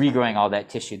because they're regrowing all that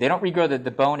tissue. They don't regrow the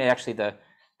bone. It actually, the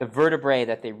vertebrae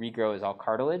that they regrow is all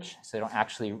cartilage, so they don't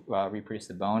actually reproduce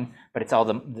the bone, but it's all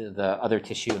the other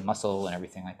tissue and muscle and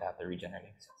everything like that they're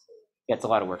regenerating. So, yeah, it's a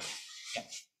lot of work. Yeah.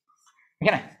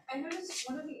 McKenna. I noticed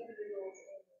one of the individuals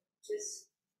in this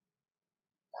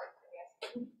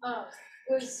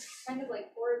was kind of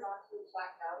like horizontally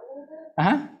flattened out a little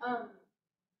bit.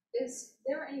 Is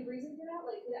there any reason for that?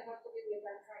 Like, could that have to do with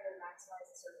them trying to maximize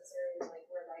the surface areas, like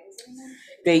where light is in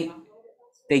them?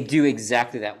 They do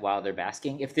exactly that while they're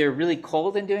basking. If they're really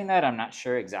cold in doing that, I'm not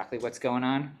sure exactly what's going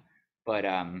on. But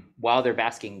while they're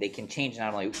basking, they can change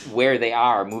not only where they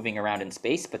are moving around in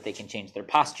space, but they can change their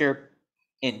posture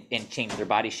and change their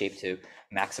body shape to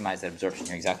maximize that absorption.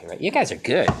 You're exactly right. You guys are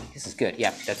good. This is good.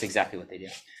 Yeah, that's exactly what they do.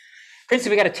 Prince,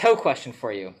 we got a toe question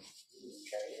for you.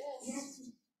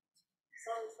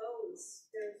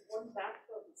 There's one back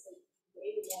toe that's like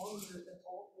way longer than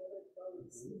all the other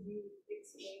toes. Can you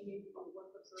explain maybe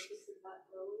what the purpose of that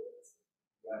toe is?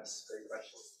 Yes, great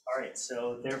question. All right,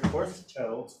 so their 4th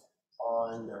toe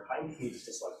on their hind feet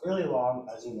is like really long,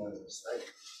 as you noticed, right?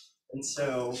 And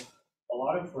so a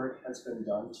lot of work has been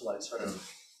done to like sort of,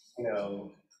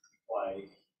 like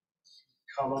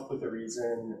come up with a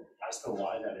reason as to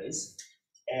why that is.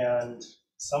 And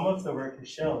some of the work has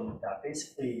shown that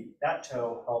basically that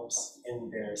toe helps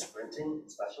in their sprinting,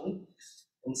 especially.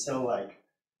 And so, like,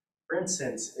 for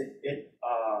instance,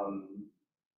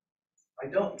 I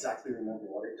don't exactly remember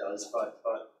what it does,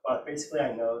 but basically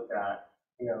I know that,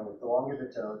 the longer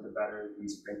the toe, the better the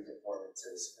sprint performance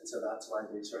is. And so that's why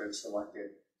they sort of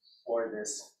selected for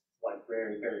this, like,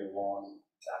 very, very long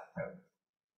back toe.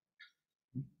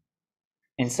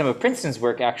 And some of Princeton's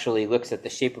work actually looks at the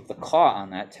shape of the claw on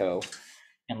that toe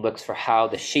and looks for how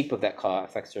the shape of that claw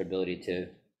affects their ability to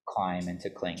climb and to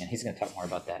cling. And he's going to talk more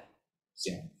about that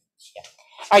soon. Yeah.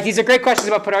 All right, these are great questions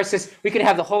about Podarcis. We could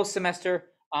have the whole semester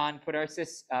on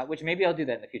Podarcis, which maybe I'll do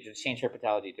that in the future, to change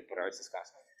herpetology to Podarcis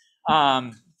class.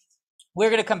 We're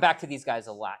going to come back to these guys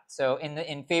a lot. So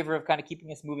in favor of kind of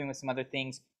keeping us moving with some other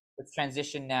things, let's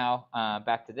transition now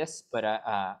back to this. But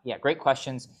yeah, great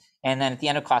questions. And then at the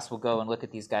end of class, we'll go and look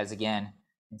at these guys again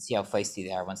and see how feisty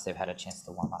they are once they've had a chance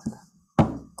to warm up.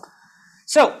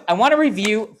 So I want to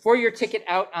review for your ticket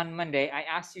out on Monday. I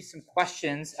asked you some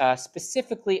questions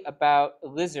specifically about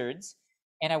lizards,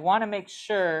 and I want to make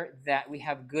sure that we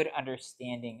have good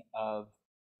understanding of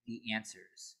the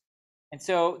answers. And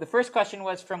so the first question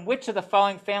was, from which of the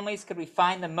following families could we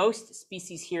find the most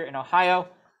species here in Ohio?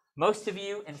 Most of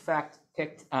you, in fact,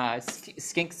 picked I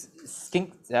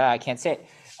can't say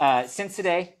it,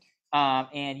 Cincinnati,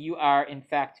 and you are, in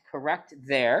fact, correct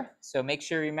there. So make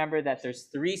sure you remember that there's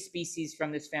 3 species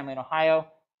from this family in Ohio.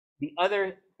 The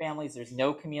other families, there's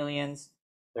no chameleons.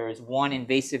 There is 1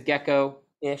 invasive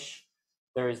gecko-ish.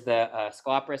 There's the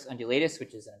Scoloporus undulatus,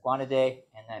 which is an iguanidae,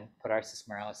 and then Podarcis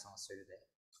moralis and Lacertidae.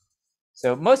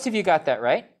 So most of you got that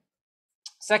right.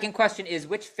 Second question is,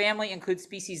 which family includes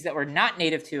species that were not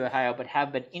native to Ohio but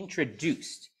have been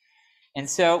introduced? And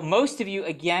so most of you,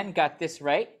 again, got this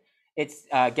right. It's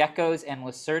geckos and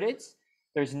lacertids.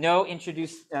 There's no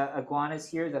introduced iguanas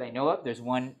here that I know of. There's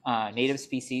 1 native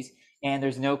species, and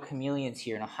there's no chameleons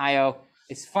here in Ohio.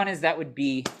 As fun as that would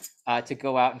be to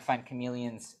go out and find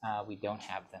chameleons, we don't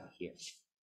have them here.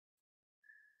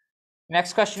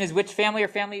 Next question is, which family or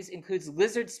families includes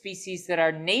lizard species that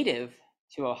are native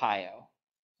to Ohio?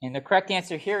 And the correct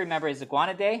answer here, remember, is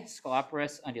iguanidae,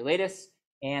 Scoloporus undulatus,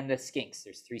 and the skinks.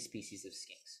 There's 3 species of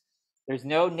skinks. There's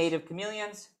no native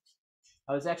chameleons.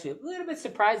 I was actually a little bit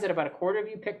surprised that about a quarter of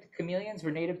you picked chameleons were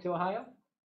native to Ohio.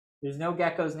 There's no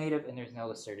geckos native, and there's no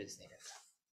lacertids native.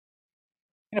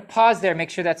 I'm going to pause there, make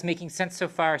sure that's making sense so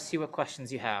far, see what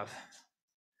questions you have.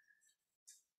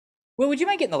 Well, would you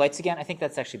mind getting the lights again? I think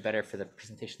that's actually better for the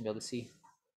presentation to be able to see.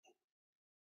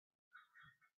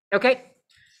 Okay.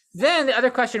 Then the other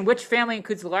question, which family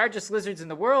includes the largest lizards in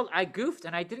the world? I goofed,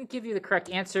 and I didn't give you the correct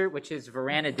answer, which is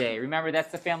Varanidae. Remember, that's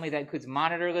the family that includes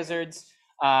monitor lizards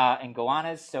and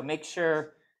goannas. So make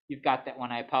sure you've got that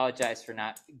one. I apologize for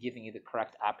not giving you the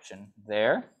correct option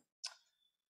there.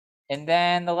 And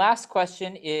then the last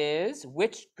question is,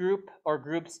 which group or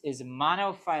groups is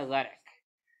monophyletic?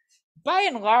 By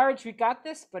and large, we got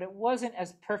this, but it wasn't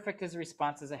as perfect as a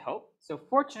response as I hoped. So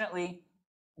fortunately,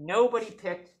 nobody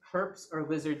picked herps or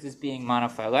lizards as being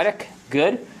monophyletic.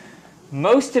 Good.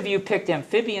 Most of you picked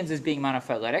amphibians as being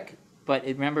monophyletic, but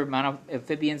remember,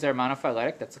 amphibians are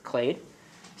monophyletic. That's a clade.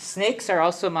 Snakes are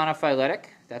also monophyletic.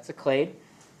 That's a clade.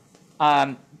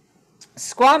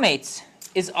 Squamates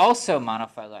is also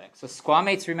monophyletic. So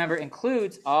squamates, remember,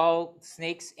 includes all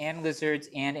snakes and lizards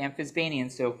and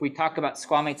amphisbaenians. So if we talk about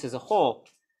squamates as a whole,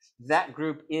 that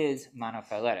group is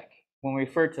monophyletic. When we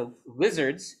refer to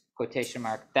lizards, quotation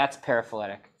mark, that's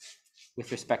paraphyletic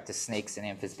with respect to snakes and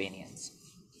amphisbaenians.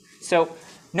 So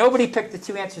nobody picked the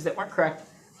 2 answers that weren't correct,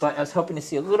 but I was hoping to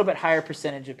see a little bit higher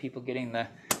percentage of people getting the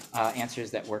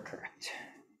answers that were correct.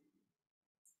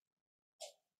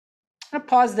 I'm going to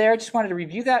pause there. I just wanted to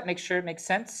review that, make sure it makes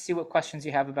sense, see what questions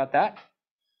you have about that.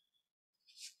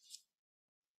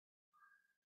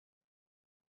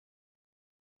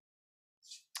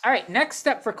 All right, next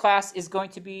step for class is going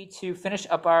to be to finish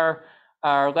up our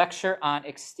lecture on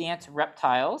extant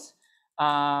reptiles.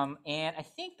 And I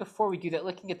think before we do that,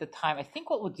 looking at the time, I think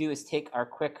what we'll do is take our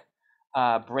quick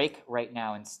break right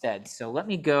now instead. So let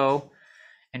me go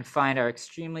and find our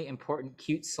extremely important,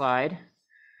 cute slide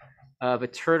of a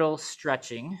turtle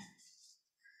stretching.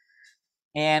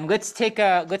 And let's take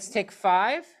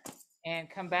 5 and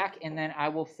come back, and then I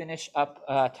will finish up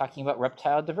talking about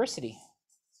reptile diversity.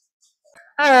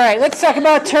 All right, let's talk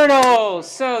about turtles.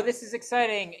 So this is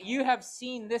exciting. You have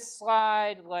seen this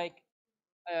slide like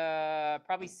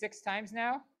probably 6 times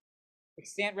now.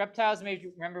 Extant reptiles,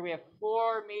 remember we have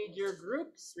 4 major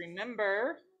groups.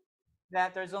 Remember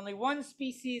that there's only 1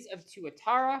 species of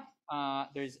Tuatara.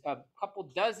 There's a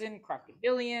couple dozen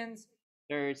crocodilians.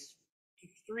 There's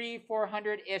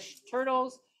 300-400-ish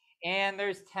turtles, and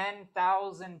there's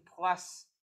 10,000 plus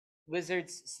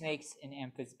lizards, snakes, and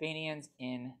amphisbaenians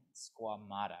in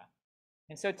Squamata.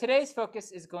 And so today's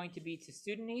focus is going to be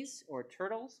Testudines, or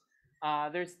turtles.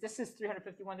 This is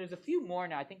 351. There's a few more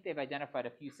now. I think they've identified a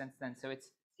few since then. So it's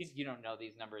you don't know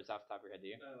these numbers off the top of your head, do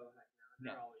you? Oh,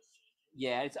 No. they're always changing.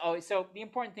 Yeah, it's always so. The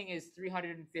important thing is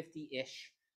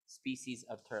 350-ish species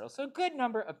of turtles. So a good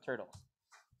number of turtles.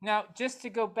 Now, just to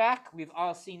go back, we've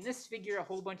all seen this figure a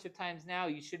whole bunch of times now.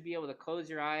 You should be able to close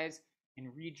your eyes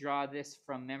and redraw this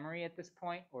from memory at this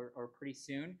point, or pretty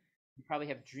soon. You probably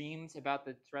have dreams about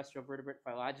the terrestrial vertebrate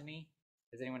phylogeny.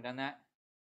 Has anyone done that?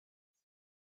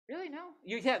 Really? No?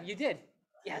 You did.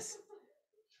 Yes.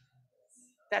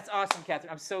 That's awesome,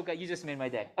 Catherine. I'm so glad. You just made my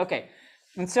day. Okay.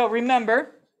 And so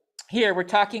remember, here we're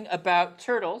talking about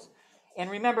turtles. And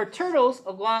remember, turtles,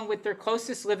 along with their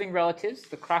closest living relatives,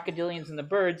 the crocodilians and the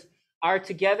birds, are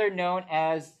together known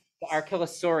as the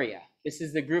Archilosauria. This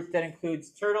is the group that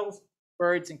includes turtles,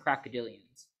 birds, and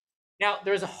crocodilians. Now,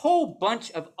 there's a whole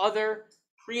bunch of other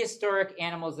prehistoric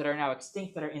animals that are now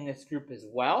extinct that are in this group as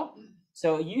well.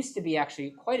 So it used to be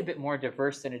actually quite a bit more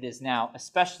diverse than it is now,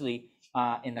 especially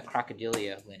in the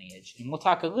Crocodilia lineage. And we'll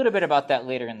talk a little bit about that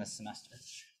later in the semester.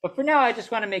 But for now, I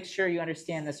just want to make sure you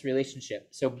understand this relationship.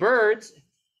 So birds,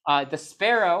 the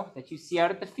sparrow that you see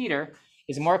out at the feeder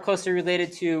is more closely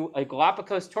related to a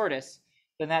Galapagos tortoise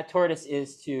than that tortoise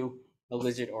is to a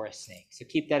lizard or a snake. So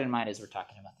keep that in mind as we're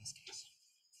talking about these guys.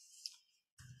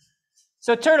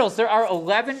 So turtles, there are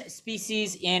 11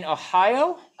 species in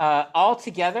Ohio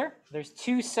altogether. There's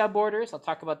 2 suborders. I'll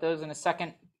talk about those in a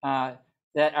second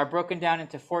that are broken down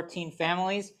into 14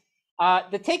 families.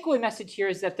 The takeaway message here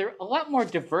is that they're a lot more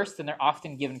diverse than they're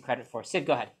often given credit for. Sid,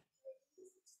 go ahead.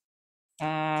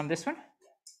 This one?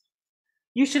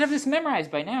 You should have this memorized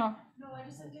by now. No, I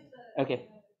just didn't get the. Okay.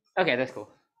 Okay, that's cool.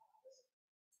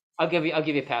 I'll give you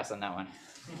a pass on that one.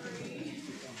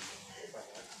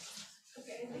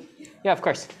 Yeah, of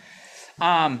course.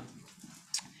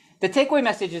 The takeaway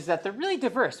message is that they're really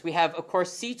diverse. We have, of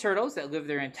course, sea turtles that live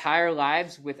their entire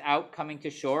lives without coming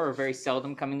to shore, or very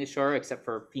seldom coming to shore, except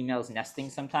for females nesting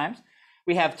sometimes.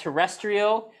 We have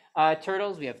terrestrial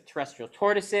turtles. We have terrestrial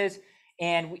tortoises.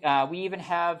 And we even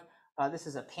have, this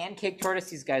is a pancake tortoise.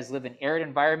 These guys live in arid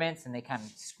environments, and they kind of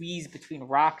squeeze between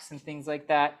rocks and things like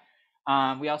that.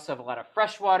 We also have a lot of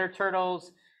freshwater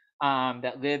turtles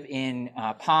that live in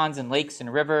ponds and lakes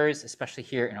and rivers, especially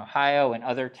here in Ohio and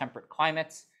other temperate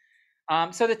climates.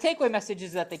 So the takeaway message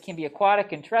is that they can be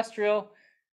aquatic and terrestrial.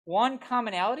 One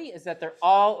commonality is that they're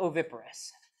all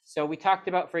oviparous. So we talked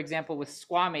about, for example, with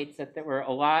squamates, that there were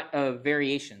a lot of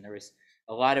variation. There was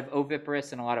a lot of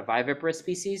oviparous and a lot of viviparous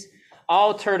species.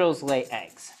 All turtles lay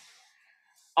eggs.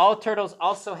 All turtles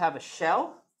also have a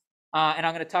shell. And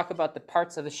I'm going to talk about the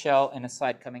parts of the shell in a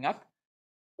slide coming up.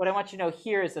 What I want you to know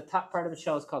here is the top part of the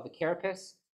shell is called the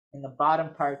carapace, and the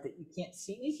bottom part that you can't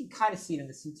see, you can kind of see it in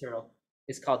the sea turtle,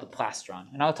 is called the plastron.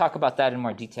 And I'll talk about that in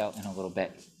more detail in a little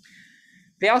bit.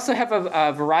 They also have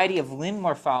a variety of limb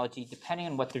morphology depending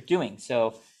on what they're doing.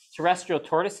 So terrestrial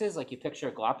tortoises, like you picture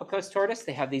a Galapagos tortoise,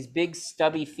 they have these big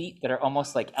stubby feet that are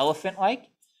almost like elephant-like,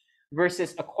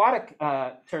 versus aquatic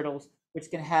turtles, which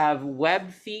can have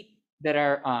webbed feet that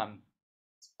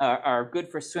are good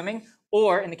for swimming,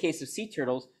 or in the case of sea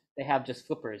turtles, they have just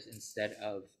flippers instead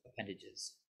of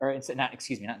appendages, or instead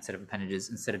of appendages,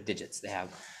 instead of digits, they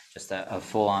have just a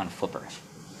full-on flipper.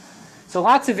 So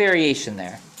lots of variation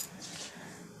there.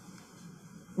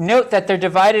 Note that they're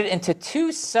divided into 2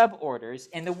 suborders,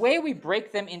 and the way we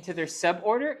break them into their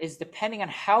suborder is depending on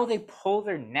how they pull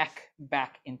their neck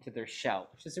back into their shell,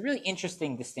 which is a really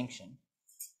interesting distinction.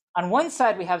 On one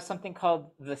side, we have something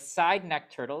called the side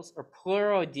neck turtles, or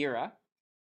Pleurodira.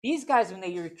 These guys, when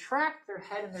they retract their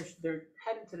head and their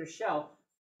head into their shell,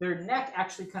 their neck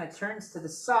actually kind of turns to the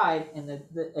side, and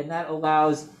that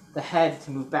allows the head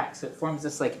to move back. So it forms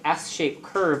this like S-shaped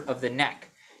curve of the neck.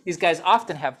 These guys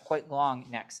often have quite long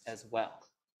necks as well.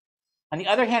 On the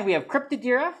other hand, we have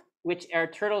Cryptodira, which are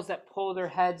turtles that pull their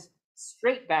heads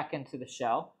straight back into the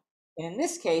shell. And in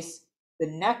this case, the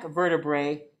neck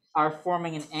vertebrae are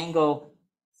forming an angle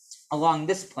along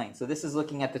this plane. So this is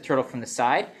looking at the turtle from the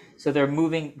side. So they're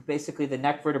moving, basically the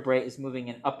neck vertebrae is moving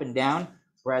in up and down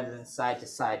rather than side to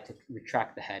side to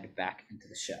retract the head back into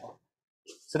the shell.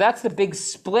 So that's the big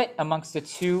split amongst the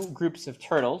 2 groups of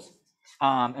turtles.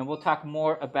 And we'll talk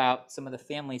more about some of the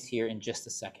families here in just a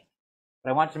second.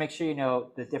 But I wanted to make sure you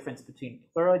know the difference between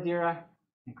Pleurodira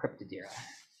and Cryptodira.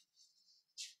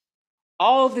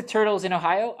 All of the turtles in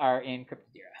Ohio are in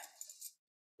Cryptodira.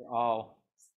 They're all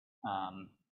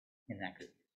in that group.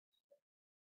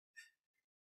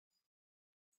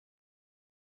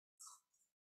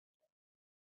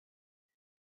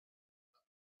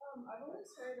 I've always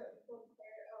heard of Pleurodira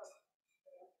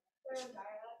as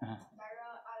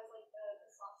like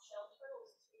the soft shell turtles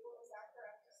too. Is that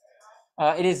correct to say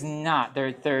that? It is not.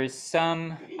 There's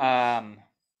some.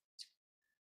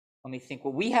 Let me think.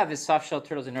 What we have as soft shell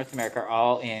turtles in North America are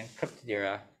all in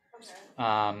Cryptodira.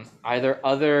 Okay. Are there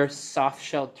other soft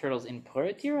shell turtles in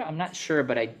Pleurodira? I'm not sure,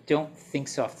 but I don't think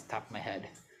so off the top of my head.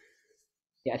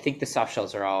 Yeah, I think the soft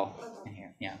shells are all in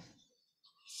here. Yeah.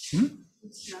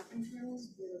 Snapping turtles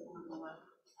on the left.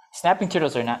 Snapping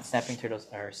turtles are not. Snapping turtles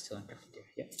are still in Cryptodira.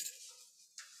 Yep.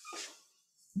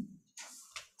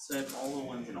 So if all the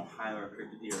ones in Ohio are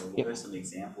Cryptodira, what are some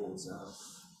examples of?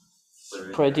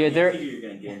 Pleurodira, You're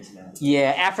going to get into that.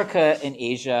 Yeah, Africa and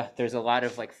Asia. There's a lot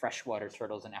of like freshwater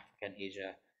turtles in Africa and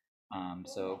Asia.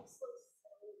 So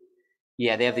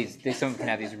yeah, they have these. Some of them can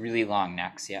have these really long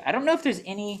necks. Yeah, I don't know if there's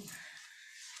any.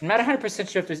 I'm not 100%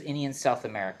 sure if there's any in South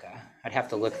America. I'd have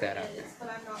to look that up.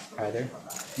 Are there?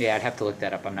 Yeah, I'd have to look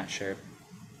that up. I'm not sure,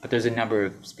 but there's a number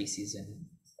of species in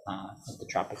the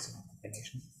tropics of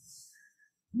Asia.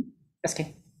 SK.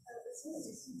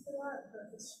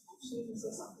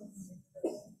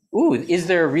 Ooh, is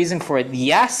there a reason for it?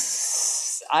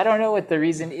 Yes. I don't know what the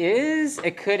reason is.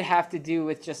 It could have to do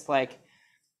with just like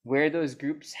where those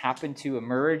groups happen to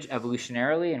emerge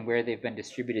evolutionarily and where they've been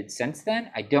distributed since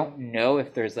then. I don't know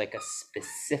if there's like a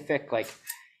specific like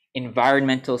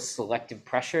environmental selective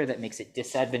pressure that makes it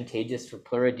disadvantageous for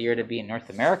plura deer to be in North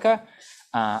America.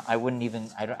 I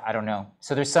don't know.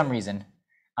 So there's some reason.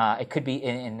 It could be,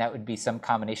 and that would be some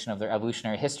combination of their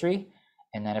evolutionary history,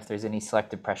 and then if there's any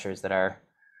selective pressures that are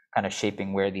kind of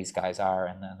shaping where these guys are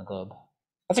in the globe.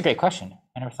 That's a great question.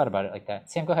 I never thought about it like that.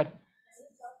 Sam, go ahead.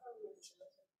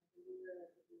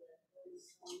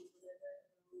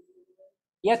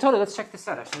 Yeah, totally. Let's check this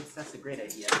out. Actually, that's a great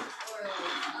idea.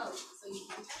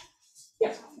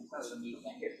 Yeah.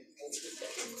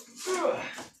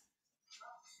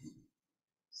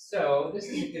 So this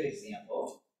is a good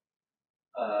example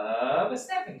of a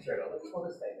snapping turtle. Let's pull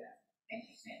this guy down. Thank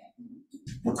you,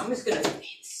 Sam. I'm just going to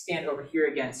stand over here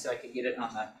again so I can get it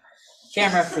on the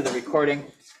camera for the recording.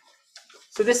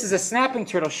 So this is a snapping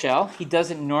turtle shell. He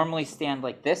doesn't normally stand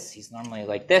like this. He's normally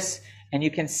like this. And you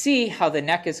can see how the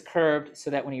neck is curved so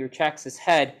that when he retracts his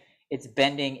head, it's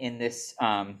bending in this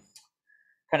kind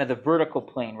of the vertical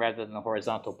plane rather than the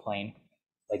horizontal plane,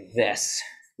 like this,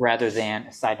 rather than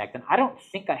a side neck. And I don't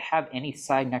think I have any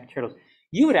side neck turtles.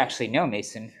 You would actually know,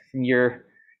 Mason, from your,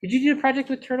 did you do a project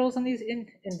with turtles on these in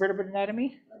invertebrate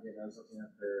anatomy? I did. I was looking at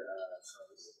their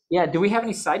Yeah, do we have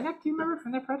any side neck, do you remember,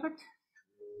 from that project?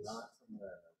 not from the.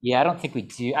 Yeah, I don't think we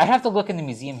do. I'd have to look in the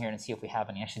museum here and see if we have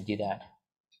any. I should do that.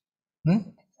 I have a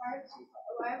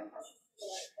question for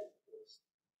you.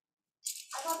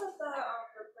 I thought that the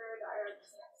preferred iron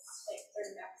stick their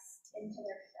necks into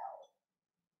their shell,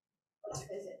 like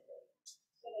physically. So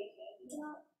they can do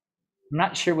that? I'm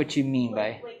not sure what you mean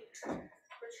by. Like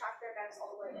retract their necks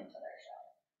all the way into their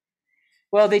shell.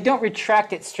 Well, they don't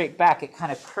retract it straight back. It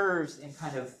kind of curves and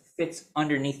kind of fits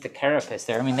underneath the carapace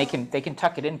there. I mean, they can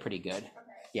tuck it in pretty good. Okay.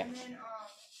 Yeah. And then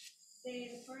the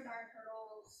preferred iron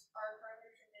turtles are currently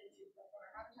restricted to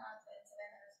freshwater habitats in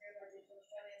southern hemisphere, largely to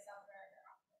Australia, South America,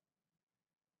 and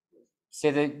Africa. Say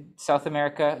the South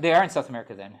America. They are in South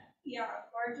America then. Yeah,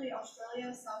 largely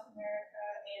Australia, South America,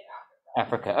 and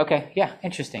Africa. Africa. Okay. Yeah.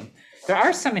 Interesting. There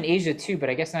are some in Asia too, but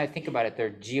I guess now I think about it,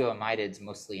 they're geoamidids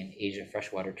mostly in Asia,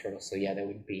 freshwater turtles. So yeah, they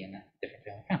wouldn't be in a different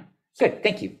family. Huh. Good.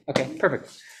 Thank you. Okay.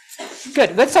 Perfect.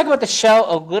 Good. Let's talk about the shell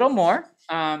a little more.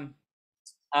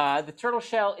 The turtle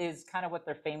shell is kind of what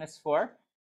they're famous for,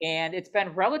 and it's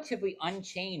been relatively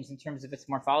unchanged in terms of its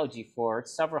morphology for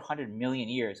several 100 million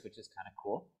years, which is kind of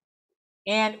cool.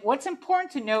 And what's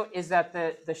important to note is that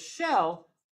the shell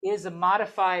is a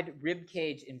modified rib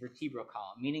cage and vertebral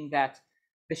column, meaning that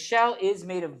the shell is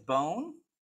made of bone,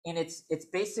 and it's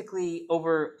basically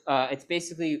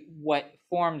what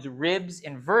forms ribs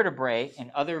and vertebrae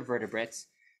and other vertebrates.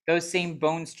 Those same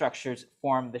bone structures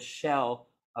form the shell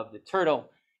of the turtle.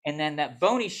 And then that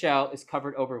bony shell is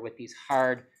covered over with these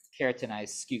hard keratinized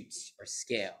scutes or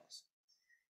scales.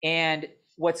 And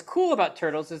what's cool about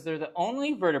turtles is they're the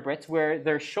only vertebrates where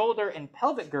their shoulder and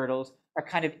pelvic girdles are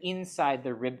kind of inside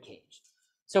their rib cage.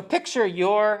 So picture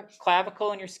your clavicle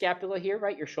and your scapula here,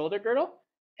 right? Your shoulder girdle.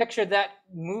 Picture that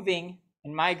moving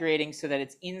and migrating so that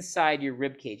it's inside your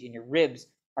rib cage and your ribs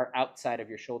are outside of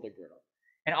your shoulder girdle.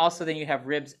 And also then you have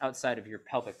ribs outside of your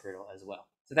pelvic girdle as well.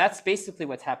 So that's basically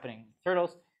what's happening with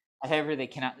turtles. However, they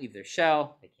cannot leave their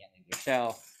shell. They can't leave their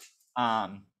shell,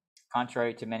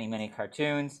 contrary to many, many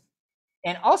cartoons.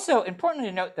 And also important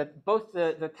to note that both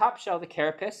the top shell, the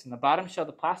carapace, and the bottom shell,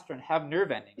 the plastron, have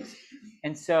nerve endings.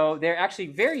 And so they're actually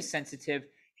very sensitive.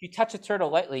 If you touch a turtle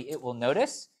lightly, it will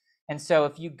notice. And so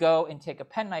if you go and take a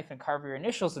penknife and carve your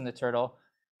initials in the turtle,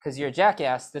 because you're a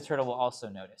jackass, the turtle will also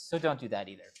notice. So don't do that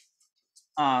either.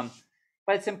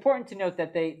 But it's important to note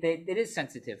that it is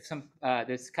sensitive.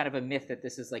 There's kind of a myth that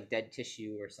this is like dead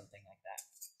tissue or something like that.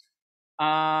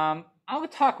 I will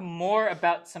talk more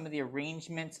about some of the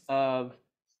arrangements of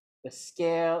the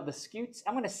scale, the scutes.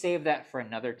 I'm going to save that for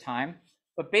another time.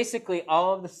 But basically,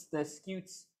 all of the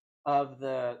scutes of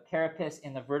the carapace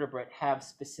and the vertebrate have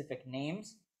specific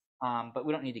names. But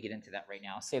we don't need to get into that right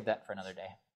now. I'll save that for another day.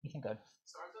 You can go.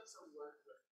 So I've done some work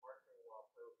with marking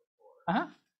wildfowl before. And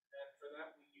for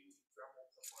that, we use Dremel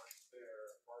to mark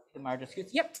their the margin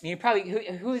scutes. Yep. You probably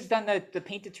who's done the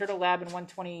painted turtle lab in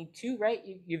 122, right?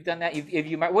 You've done that.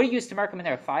 What do you use to mark them in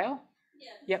there? A file? Yeah.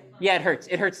 Yep. Yeah, it hurts.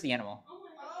 It hurts the animal.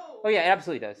 Oh yeah, it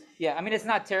absolutely does. Yeah, I mean it's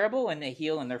not terrible, and they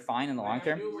heal and they're fine in the long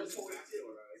term.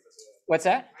 What's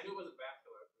that? I knew it was a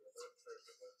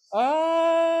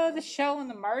bachelor. The shell and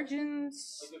the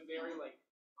margins. Like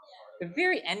The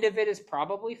very end of it is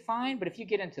probably fine, but if you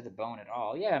get into the bone at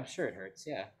all, yeah, I'm sure it hurts.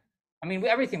 Yeah. I mean,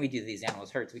 everything we do to these animals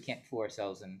hurts. We can't fool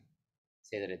ourselves and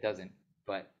say that it doesn't.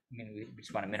 but I mean, we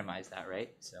just want to minimize that,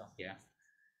 right? So yeah.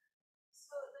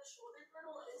 So the shoulder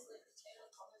girdle is like the tail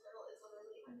on the girdle is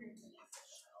literally underneath the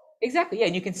shell. Exactly, yeah,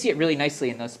 and you can see it really nicely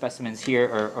in those specimens here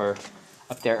or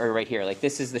up there or right here. Like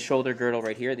this is the shoulder girdle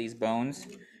right here, these bones,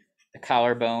 the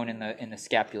collarbone and the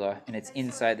scapula, and it's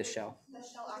inside the shell. The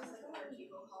shell acts like a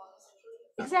vertebral column essentially.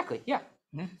 Exactly, yeah.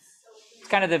 It's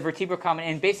kind of the vertebral column,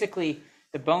 and basically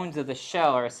the bones of the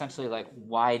shell are essentially like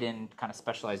widened, kind of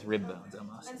specialized rib bones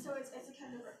almost. And so it's a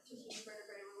kind of vertebrae where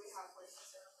we have like the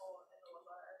cervical and the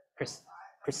lumbar.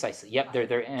 Precisely. Yep.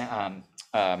 They're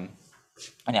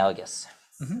analogous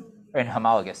and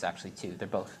homologous actually too. They're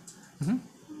both. Can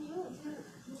you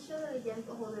show that again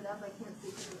to hold it up? I can't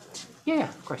see. Yeah,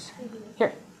 of course.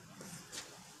 Here.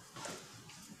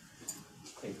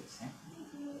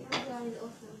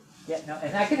 Yeah, no,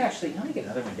 and I can actually, let me get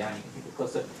another one down, you can take a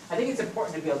close look. I think it's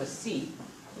important to be able to see,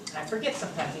 and I forget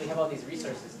sometimes we have all these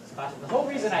resources in this class. The whole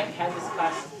reason I had this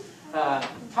class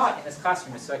taught in this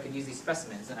classroom is so I could use these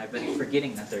specimens, and I've been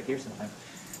forgetting that they're here sometimes.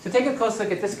 So take a close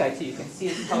look at this guy too. You can see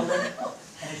his color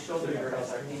and his shoulder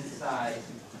girdles are inside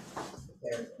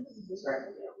there.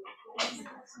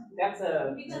 That's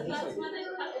a... Because that's when it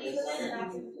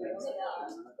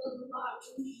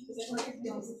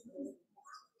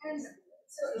and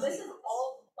so this is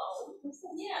all bone.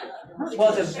 Yeah.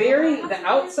 Well, the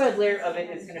outside layer of it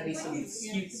is going to be some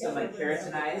like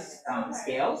keratinized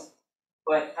scales,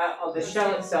 but the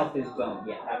shell itself is bone.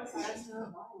 Yeah, absolutely.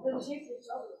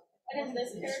 And is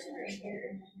this keratin right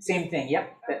here? Same thing.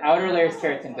 Yep. The outer layer is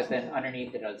keratin, but then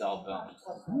underneath it is all bone.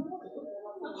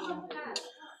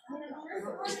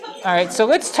 All right, so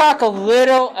let's talk a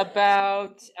little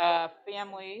about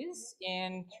families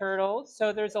in turtles.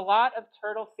 So there's a lot of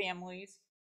turtle families,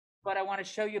 but I want to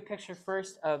show you a picture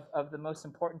first of the most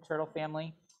important turtle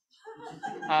family.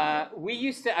 We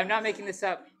used to, I'm not making this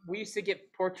up, we used to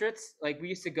get portraits, like we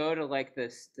used to go to like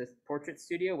this portrait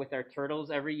studio with our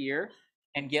turtles every year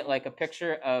and get like a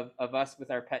picture of us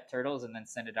with our pet turtles and then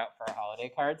send it out for our holiday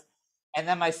cards. And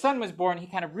then my son was born, he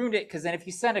kind of ruined it, because then if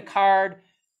you send a card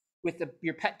with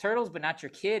your pet turtles but not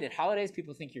your kid at holidays,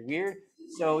 people think you're weird.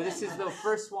 So this is the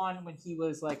first one when he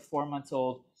was like 4 months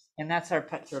old, and that's our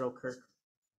pet turtle, Kirk.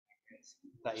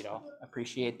 Thought you'd all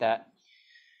appreciate that.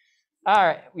 All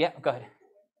right, yeah, go ahead.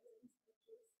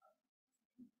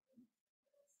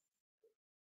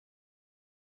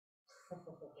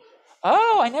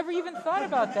 Oh, I never even thought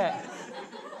about that.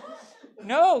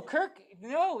 No, Kirk,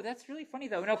 no, that's really funny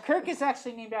though. No, Kirk is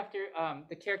actually named after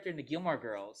the character in the Gilmore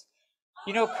Girls.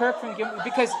 You know Kirk from Gilmore,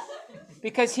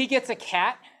 because he gets a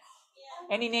cat,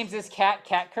 and he names his cat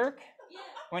Kirk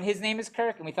when his name is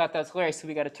Kirk, and we thought that was hilarious, so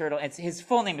we got a turtle. And his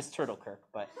full name is Turtle Kirk,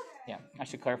 but yeah, I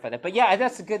should clarify that. But yeah,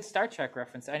 that's a good Star Trek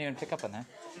reference. I didn't even pick up on that.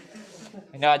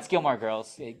 No, it's Gilmore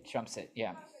Girls. It trumps it.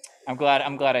 Yeah, I'm glad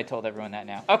I told everyone that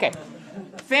now. Okay,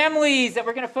 families that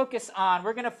we're going to focus on.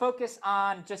 We're going to focus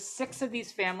on just 6 of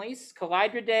these families: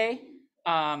 Callidradae,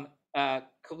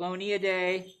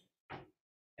 Coloniidae,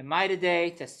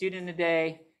 Amididae,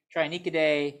 Testudinidae,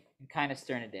 Trionychidae, and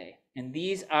Kynosternidae. And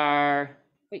these are,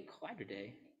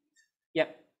 Callidradae.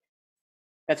 Yep,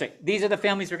 that's right. These are the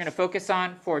families we're going to focus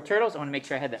on for turtles. I want to make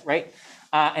sure I had that right.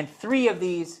 And 3 of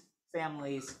these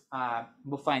families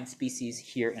will find species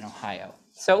here in Ohio.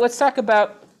 So let's talk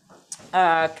about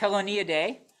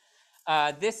Coloniidae.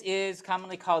 This is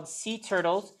commonly called sea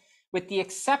turtles, with the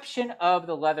exception of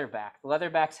the leatherback. The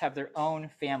leatherbacks have their own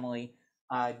family,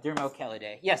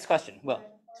 Dermocheliddae. Yes, question. Will.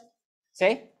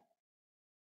 Say?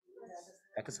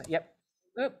 Yep.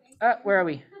 Where are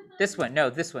we? This one. No,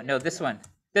 this one. No, this one.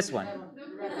 This one.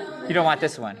 You don't want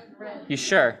this one. You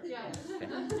sure? Okay.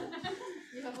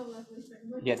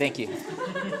 Yeah, thank you.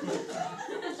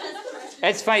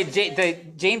 It's funny.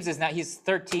 James is not. He's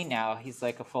 13 now. He's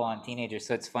like a full-on teenager,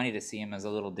 so it's funny to see him as a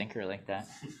little dinker like that.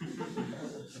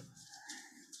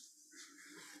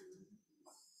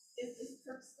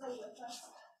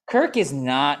 Kirk is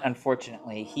not,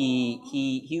 unfortunately.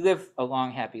 He lived a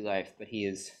long, happy life, but he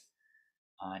is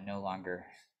no longer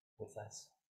with us.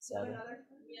 Sadly.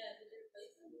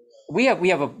 We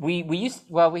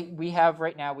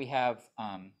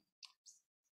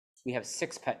have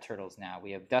 6 pet turtles now.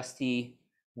 We have Dusty,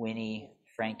 Winnie,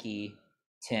 Frankie,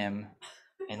 Tim,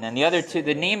 and then the other 2.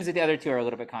 The names of the other 2 are a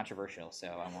little bit controversial, so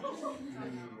I won't.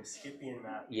 Skippy and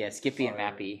Mappy. Yeah, Skippy and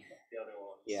Mappy. The other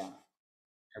ones. Yeah.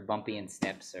 Or Bumpy and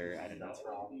Snips, or I don't know.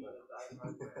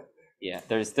 Yeah,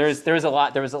 there was a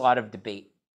lot of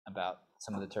debate about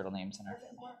some of the turtle names in our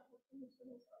family.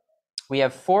 We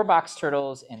have 4 box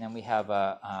turtles, and then we have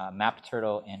a map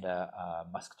turtle and a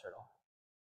musk turtle.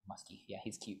 Musky, yeah,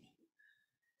 he's cute.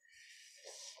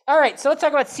 All right, so let's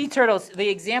talk about sea turtles. The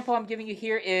example I'm giving you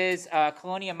here is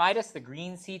Colonia mitis, the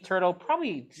green sea turtle,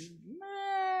 probably,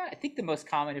 I think the most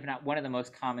common, if not one of the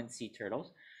most common sea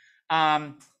turtles.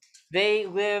 They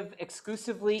live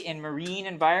exclusively in marine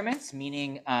environments,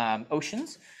 meaning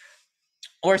oceans,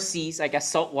 or seas, I guess,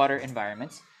 saltwater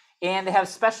environments. And they have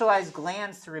specialized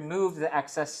glands to remove the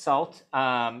excess salt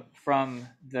from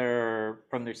their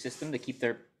system to keep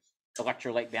their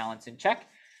electrolyte balance in check.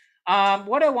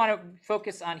 What I want to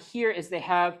focus on here is they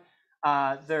have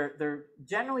they're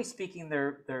generally speaking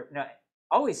they're no,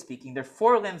 always speaking their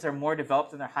forelimbs are more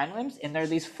developed than their hind limbs, and they're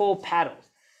these full paddles.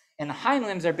 And the hind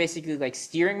limbs are basically like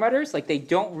steering rudders, like they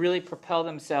don't really propel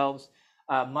themselves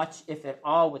much, if at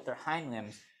all, with their hind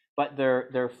limbs, but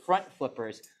their front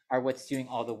flippers are what's doing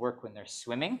all the work when they're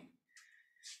swimming.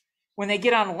 When they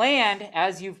get on land,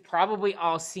 as you've probably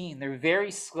all seen, they're very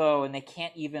slow and they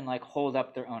can't even like hold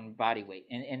up their own body weight.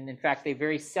 And in fact, they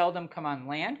very seldom come on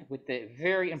land, with the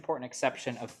very important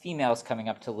exception of females coming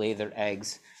up to lay their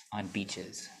eggs on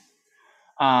beaches.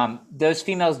 Those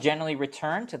females generally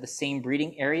return to the same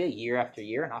breeding area year after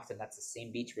year, and often that's the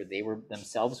same beach where they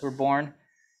themselves were born.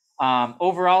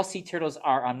 Overall, sea turtles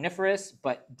are omnivorous,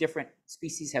 but different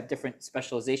species have different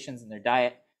specializations in their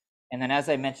diet. And then, as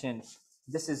I mentioned,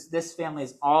 this family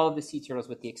is all of the sea turtles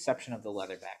with the exception of the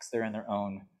leatherbacks. They're in their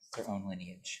own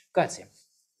lineage. Go ahead, Sam.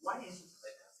 Why is it that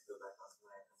they have to go back on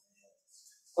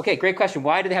land? Okay, great question.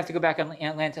 Why do they have to go back on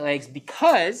land to lay eggs?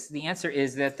 Because the answer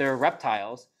is that they're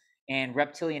reptiles, and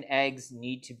reptilian eggs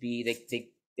need to be,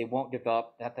 they won't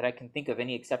develop, not that I can think of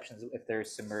any exceptions, if they're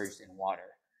submerged in water.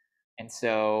 And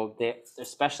so they're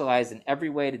specialized in every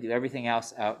way to do everything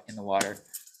else out in the water,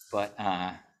 but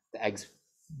the eggs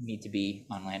need to be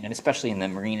on land, and especially in the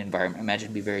marine environment. Imagine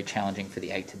it'd be very challenging for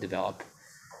the egg to develop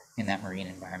in that marine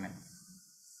environment.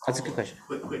 That's a good question.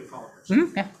 Quick follow-up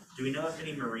question. Yeah. Do we know if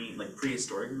any marine, like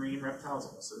prehistoric marine reptiles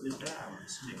also did that? I'm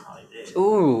assuming they probably did.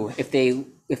 Ooh,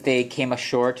 if they came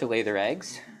ashore to lay their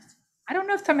eggs, I don't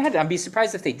know off the top of my head. I'd be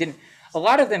surprised if they didn't. A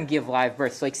lot of them give live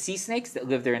births, like sea snakes that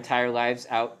live their entire lives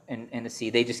out in the sea.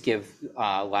 They just give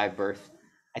live birth.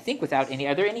 I think without any.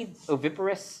 Are there any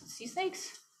oviparous sea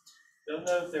snakes? Don't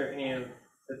know if there are any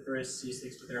oviparous sea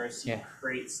snakes, but there are sea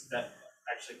crates that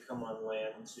actually come on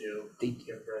land to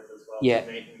give birth as well. Yeah. To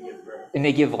mate and give birth. And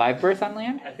they give live birth on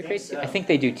land? I think so. I think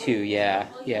they do too. Yeah.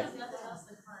 Yeah.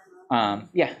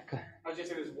 Yeah. Go ahead. I was just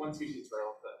saying there's one species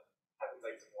turtle that has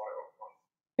eggs in water.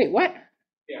 Wait, what?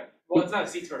 Yeah. Well, it's not a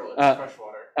sea turtle. It's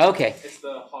freshwater. Okay. It's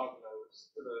the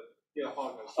hognose.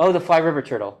 Hognose. Oh, the Fly River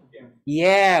turtle. Yeah.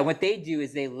 Yeah. What they do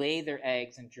is they lay their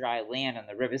eggs in dry land on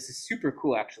the river. This is super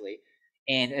cool, actually.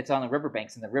 And it's on the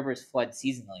riverbanks, and the rivers flood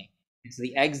seasonally. And so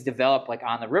the eggs develop like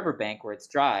on the riverbank where it's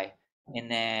dry. And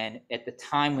then at the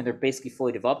time when they're basically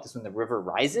fully developed is when the river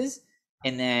rises.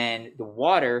 And then the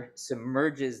water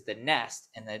submerges the nest,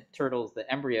 and the turtles,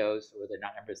 the embryos, or they're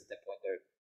not embryos at that point, they're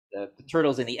the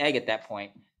turtles in the egg at that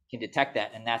point can detect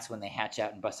that, and that's when they hatch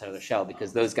out and bust out of their shell,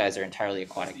 because those guys are entirely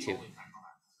aquatic too.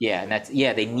 Yeah, and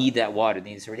they need that water.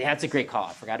 That's a great call.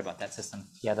 I forgot about that system.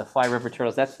 Yeah, the Fly River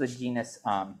turtles. That's the genus.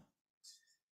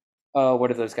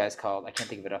 What are those guys called? I can't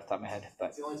think of it off the top of my head. But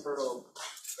it's the only turtle.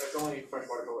 It's the only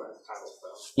freshwater turtle that has paddles,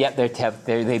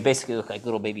 though. Yeah, they basically look like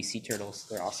little baby sea turtles.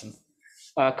 They're awesome.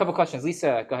 A couple questions.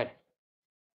 Lisa, go ahead.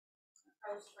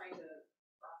 I was trying to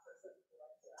process it.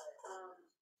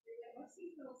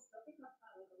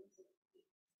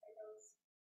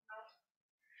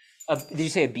 Did you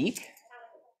say a beak?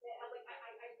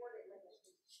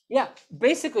 Yeah,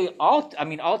 basically all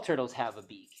turtles have a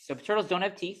beak. So turtles don't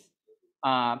have teeth,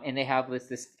 and they have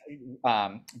this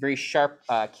very sharp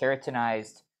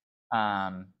keratinized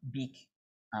beak.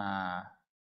 Try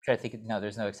to think. No,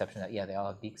 there's no exception to that. Yeah, they all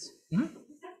have beaks. Mm-hmm.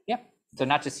 Yeah. So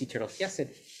not just sea turtles. Yes,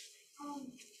 Sid. I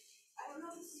don't know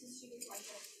if this is stupid like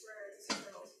this for sea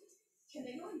turtles. Can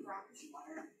they go in brackish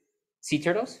water? Sea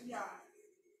turtles? Yeah.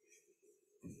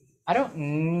 I don't.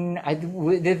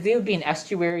 They would be in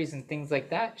estuaries and things like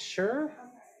that. Sure. Okay.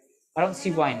 I don't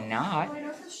see why not. Well, I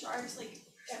know for sharks, like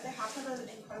they have to have an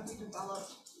incredibly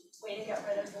developed way to get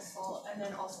rid of the salt, and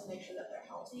then also make sure that they're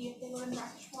healthy if they go in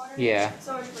brackish water. Yeah.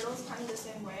 So a turtle's kind of the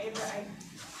same way, but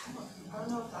I don't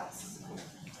know if that's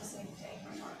the same thing.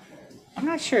 I'm not sure. I'm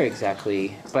not sure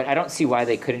exactly, but I don't see why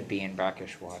they couldn't be in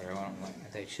brackish water.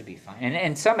 They should be fine.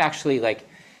 And some actually, like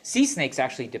sea snakes,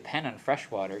 actually depend on fresh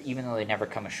water, even though they never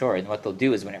come ashore. And what they'll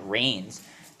do is when it rains,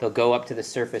 they'll go up to the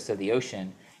surface of the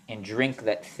ocean and drink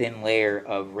that thin layer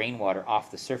of rainwater off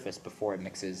the surface before it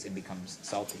mixes and becomes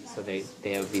salty. So they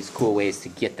have these cool ways to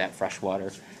get that fresh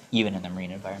water, even in the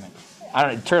marine environment.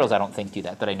 Turtles, I don't think do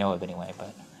that I know of anyway.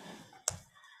 But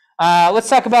let's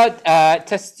talk about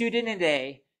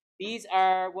Testudinidae. These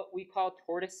are what we call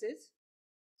tortoises.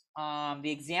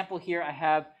 The example here I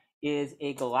have is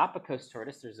a Galapagos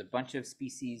tortoise. There's a bunch of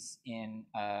species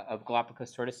of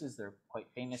Galapagos tortoises. They're quite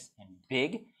famous and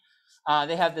big.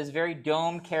 They have this very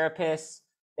domed carapace.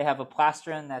 They have a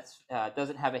plastron that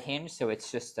doesn't have a hinge, so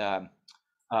it's just a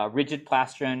rigid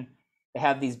plastron. They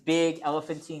have these big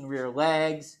elephantine rear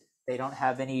legs. They don't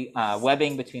have any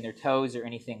webbing between their toes or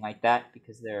anything like that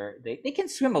because they can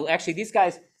swim. Actually, these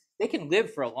guys, they can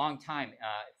live for a long time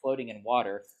floating in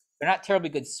water. They're not terribly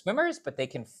good swimmers, but they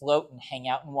can float and hang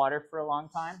out in water for a long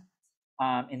time.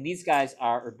 And these guys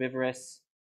are herbivorous.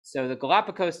 So the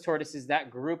Galapagos tortoises, that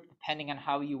group, depending on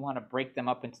how you want to break them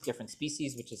up into different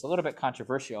species, which is a little bit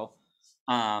controversial,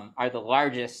 are the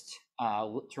largest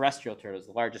terrestrial turtles,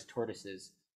 the largest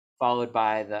tortoises, followed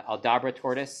by the Aldabra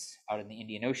tortoise out in the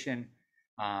Indian Ocean,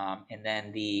 and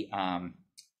then the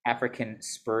African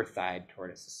spur-thighed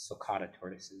tortoise, sulcata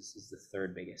tortoises, is the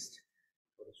third biggest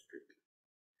tortoise group.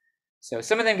 So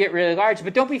some of them get really large,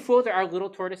 but don't be fooled. There are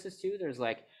little tortoises too. There's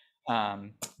like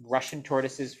Russian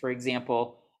tortoises, for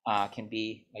example, can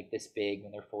be like this big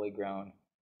when they're fully grown,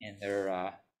 and they're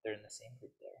in the same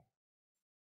group there.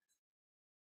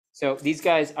 So these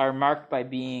guys are marked by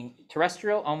being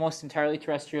terrestrial, almost entirely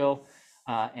terrestrial,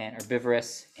 and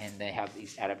herbivorous, and they have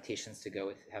these adaptations to go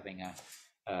with having a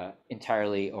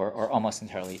entirely or almost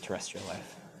entirely terrestrial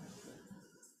life.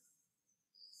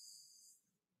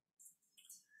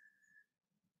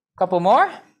 Couple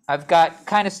more. I've got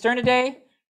Cainosternidae,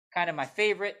 kind of my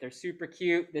favorite. They're super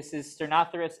cute. This is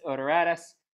Sternothrus odoratus.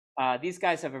 These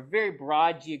guys have a very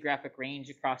broad geographic range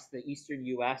across the eastern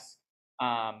U.S.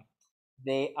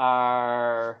 They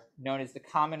are known as the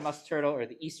common musk turtle or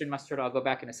the eastern musk turtle. I'll go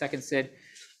back in a second, Sid.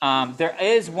 There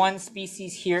is one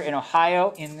species here in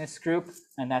Ohio in this group,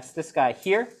 and that's this guy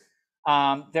here.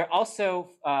 They're also,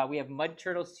 we have mud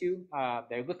turtles too.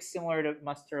 They look similar to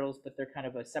musk turtles, but they're kind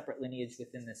of a separate lineage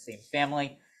within the same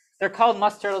family. They're called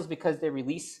musk turtles because they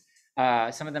release,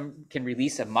 some of them can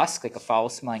release a musk, like a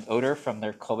foul-smelling odor from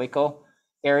their cloacal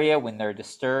area when they're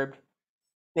disturbed.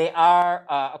 They are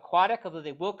aquatic, although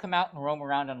they will come out and roam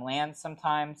around on land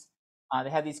sometimes. They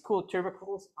have these cool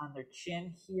tubercles on their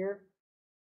chin here.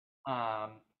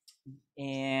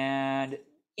 And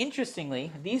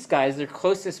interestingly, these guys, their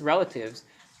closest relatives,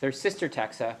 their sister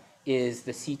taxa is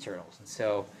the sea turtles. And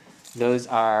so those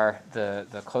are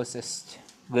the closest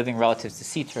living relatives to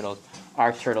sea turtles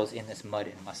are turtles in this mud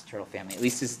and musk turtle family, at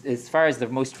least as far as the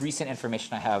most recent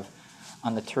information I have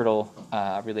on the turtle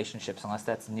relationships, unless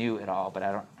that's new at all, but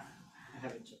I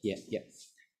haven't checked. Yeah.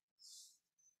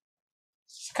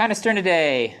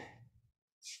 Cainosternidae.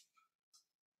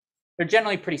 They're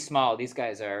generally pretty small. These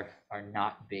guys are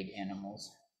not big animals.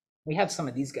 We have some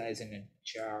of these guys in a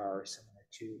jar or somewhere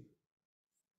too.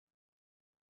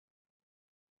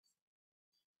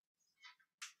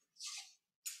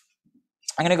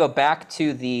 I'm going to go back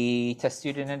to the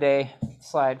Testudinidae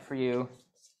slide for you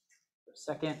for a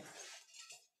second.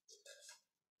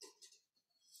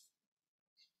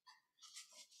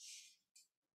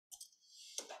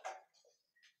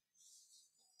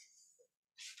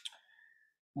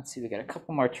 Let's see, we got a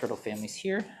couple more turtle families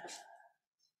here.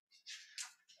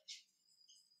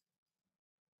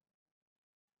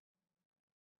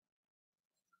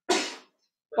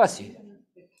 Bless you.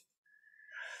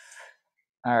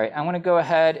 All right, I want to go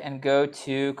ahead and go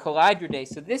to Callidridae.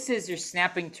 So this is your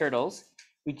snapping turtles.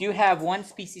 We do have one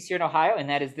species here in Ohio, and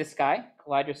that is this guy,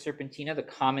 Callidra serpentina, the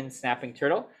common snapping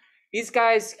turtle. These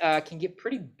guys can get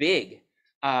pretty big.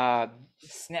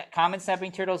 Common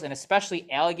snapping turtles, and especially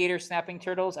alligator snapping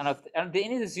turtles. I don't know if do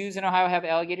any of the zoos in Ohio have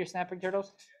alligator snapping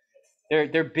turtles?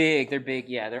 They're big. They're big.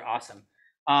 Yeah, they're awesome.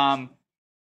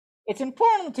 It's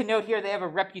important to note here they have a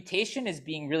reputation as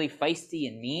being really feisty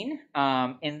and mean,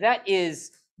 and that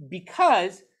is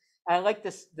because I like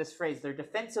this phrase. They're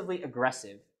defensively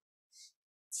aggressive.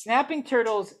 Snapping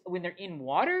turtles, when they're in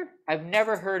water, I've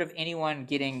never heard of anyone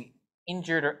getting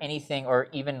injured or anything, or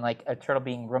even like a turtle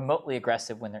being remotely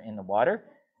aggressive when they're in the water.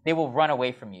 They will run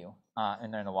away from you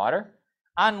when they're in the water.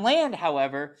 On land,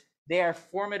 however, they are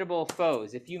formidable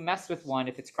foes. If you mess with one,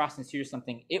 if it's crossing the street or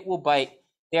something, it will bite.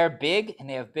 They are big and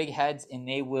they have big heads, and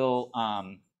they will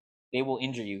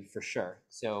injure you for sure.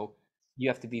 So you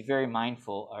have to be very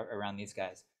mindful around these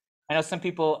guys. I know some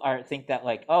people think that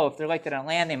like, oh, if they're like that on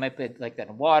land, they might be like that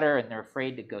in water, and they're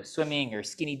afraid to go swimming or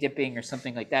skinny dipping or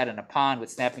something like that in a pond with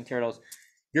snapping turtles.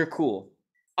 You're cool.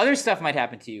 Other stuff might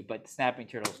happen to you, but snapping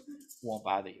turtles won't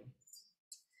bother you.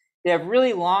 They have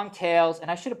really long tails, and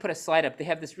I should have put a slide up. They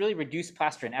have this really reduced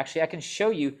plastron. Actually, I can show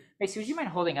you. Macy, would you mind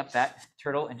holding up that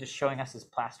turtle and just showing us his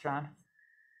plastron?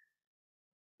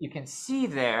 You can see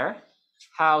there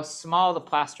how small the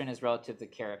plastron is relative to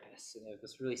carapace. So they have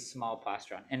this really small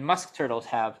plastron. And musk turtles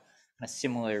have a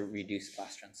similar reduced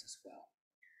plastrons as well.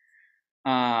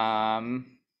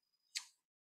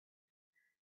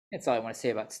 That's all I want to say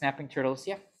about snapping turtles.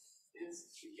 Yeah. Is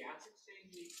the gas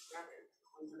exchange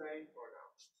colligidae or no?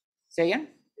 Say again?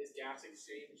 Is gas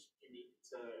exchange unique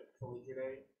to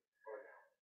colligidae or no?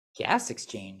 Gas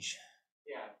exchange?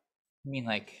 Yeah. I mean,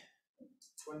 like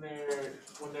when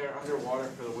they're underwater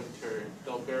for the winter,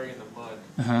 they'll bury in the mud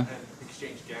Uh-huh. and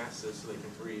exchange gases so they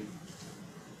can breathe.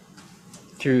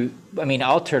 through, I mean,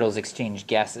 all turtles exchange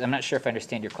gases. I'm not sure if I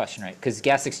understand your question right, because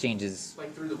gas exchange is.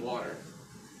 Like through the water.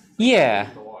 Yeah.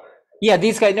 Through the water. Yeah,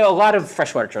 these guys, no, a lot of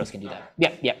freshwater turtles can do that.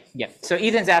 Yeah. So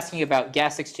Ethan's asking about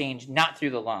gas exchange not through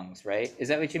the lungs, right? Is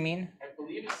that what you mean? I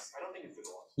believe it's, I don't think it's through the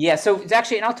lungs. Yeah, so it's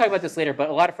actually, and I'll talk about this later,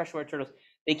 but a lot of freshwater turtles,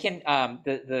 they can,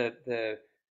 the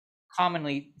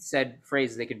commonly said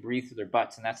phrase is they can breathe through their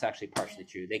butts, and that's actually partially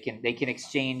true. They can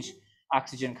exchange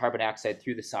oxygen and carbon dioxide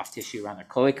through the soft tissue around their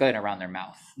cloaca and around their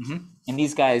mouth. And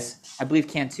these guys, I believe,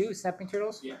 can too, snapping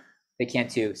turtles? Yeah. They can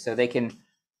too, so they can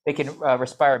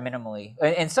respire minimally.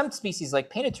 And some species like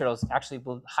painted turtles actually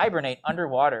will hibernate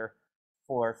underwater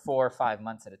for 4 or 5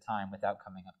 months at a time without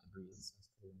coming up to breathe. So it's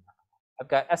pretty remarkable. I've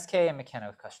got SK and McKenna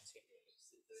with questions here.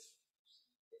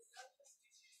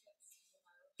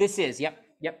 This is, yep.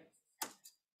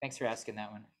 Thanks for asking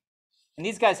that one. And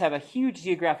these guys have a huge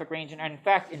geographic range and are in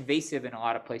fact invasive in a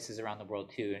lot of places around the world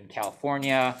too, in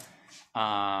California,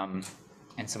 and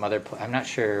some other, I'm not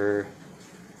sure,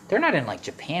 they're not in like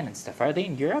Japan and stuff. Are they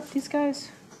in Europe, these guys?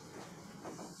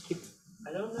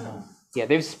 I don't know. Yeah,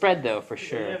 they've spread though, for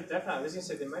sure. Yeah, definitely. I was gonna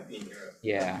say they might be in Europe.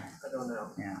 Yeah. I don't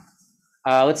know.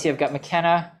 Yeah. Let's see, I've got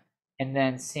McKenna and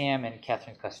then Sam and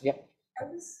Catherine's question. Yep. I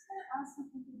was gonna ask if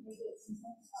we could maybe at some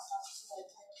point talk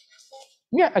about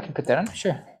Yeah, I can put that on,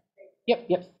 sure.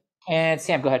 Yep. And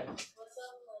Sam, go ahead.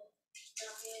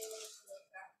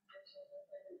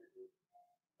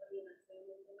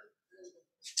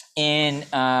 In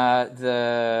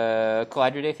the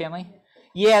Collidridae family?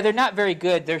 Yeah, they're not very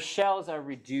good. Their shells are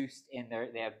reduced and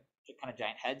they have kind of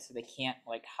giant heads, so they can't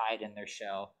like hide in their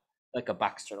shell like a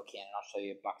box turtle can. And I'll show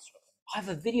you a box turtle. I have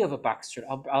a video of a box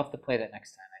turtle. I'll have to play that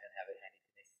next time. I don't have it handy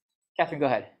today. Catherine, go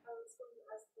ahead.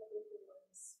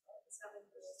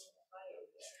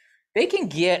 They can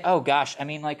get, oh gosh, I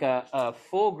mean like a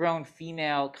full-grown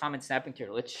female common snapping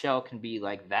turtle. Its shell can be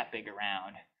like that big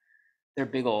around. They're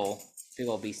big old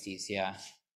beasties, yeah.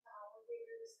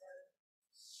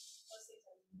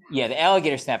 Yeah, the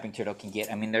alligator snapping turtle can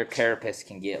get, I mean, their carapace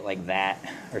can get like that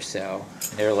or so.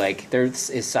 They're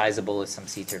as sizable as some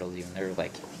sea turtles even. They're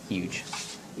like huge.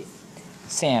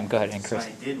 Sam, go ahead, and Chris. So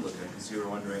I did look at it because you were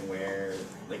wondering where,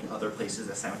 like, other places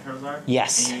that snapping turtles are.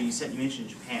 Yes. And you mentioned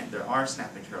Japan. There are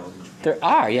snapping turtles in Japan. There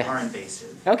are, yeah. They are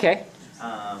invasive. Okay.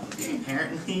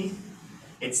 Apparently,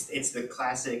 it's the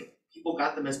classic. People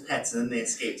got them as pets and then they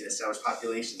escaped and established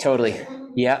populations. Totally.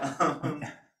 Yeah.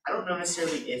 I don't know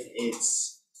necessarily if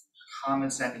it's common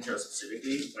snapping turtle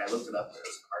specifically. When I looked it up, there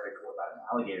was an article about an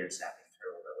alligator snapping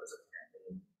turtle that was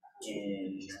apparently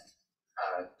in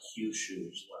Kyushu,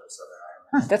 which is one of the southern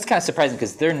islands. That's kind of surprising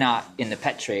because they're not in the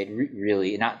pet trade,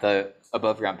 really, not the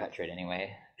above ground pet trade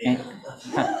anyway.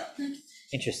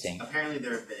 Interesting. Apparently,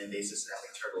 there have been invasive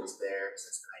snapping turtles there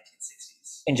since the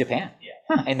 1960s. In Japan? Yeah.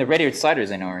 Huh. And the red-eared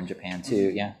sliders I know are in Japan too,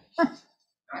 yeah. Huh.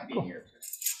 Might be Cool. in Europe.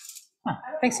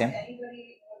 Thanks, Sam.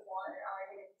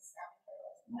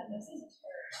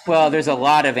 Well, there's a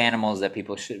lot of animals that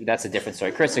people should, that's a different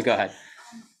story. Krista, go ahead.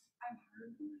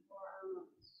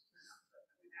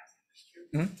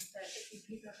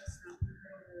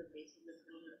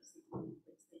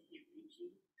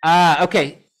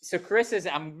 Okay. So Carissa's,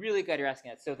 I'm really glad you're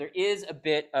asking that. So there is a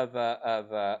bit of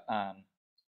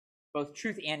both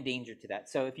truth and danger to that.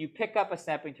 So if you pick up a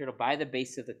snapping turtle by the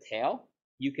base of the tail,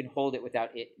 you can hold it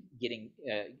without it getting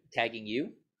tagging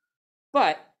you.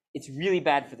 But it's really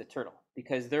bad for the turtle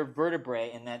because their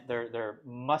vertebrae and that their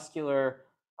musculature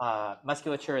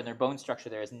and their bone structure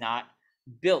there is not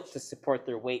built to support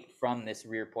their weight from this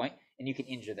rear point, and you can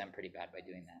injure them pretty bad by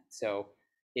doing that. So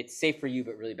it's safe for you,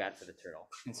 but really bad for the turtle.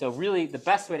 And so really the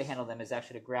best way to handle them is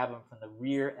actually to grab them from the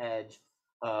rear edge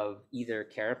of either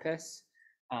carapace,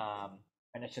 and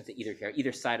I shouldn't say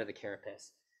either side of the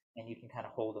carapace, and you can kind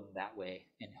of hold them that way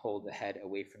and hold the head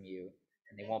away from you,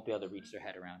 and they won't be able to reach their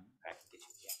head around back and get you.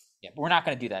 Yeah, but we're not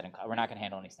going to do that. We're not going to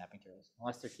handle any snapping turtles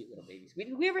unless they're cute little babies.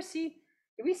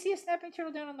 Did we see a snapping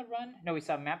turtle down on the run? No, we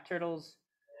saw map turtles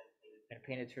and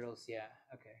painted turtles. Yeah.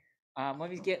 Okay. Let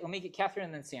me get Catherine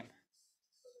and then Sam.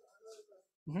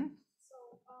 Mm-hmm.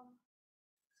 So,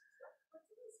 what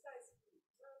do these guys,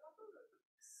 I remember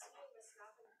seeing a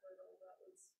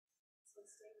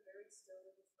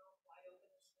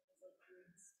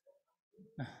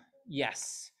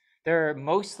Yes, they're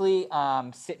mostly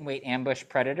sit and wait ambush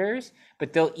predators,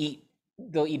 but they'll eat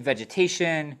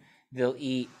vegetation. They'll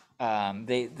eat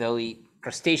they'll eat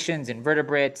crustaceans,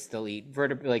 invertebrates. They'll eat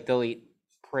they'll eat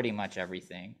pretty much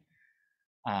everything.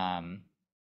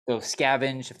 They'll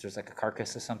scavenge if there's like a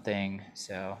carcass or something.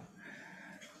 So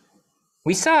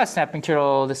we saw a snapping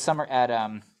turtle this summer at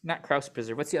not Krause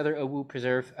Preserve. What's the other Owu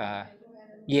Preserve?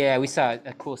 Yeah, we saw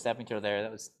a cool snapping turtle there.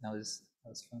 That was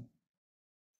fun.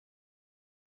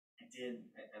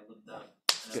 I looked up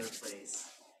another place.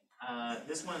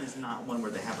 This one is not one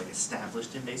where they have like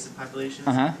established invasive populations,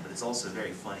 but it's also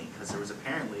very funny because there was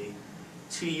apparently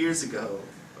 2 years ago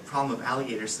a problem of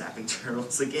alligator snapping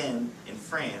turtles again in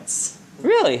France.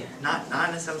 Really? Not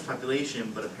an established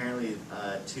population, but apparently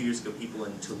 2 years ago people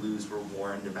in Toulouse were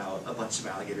warned about a bunch of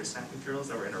alligator snapping turtles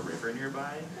that were in a river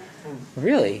nearby.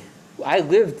 Really? I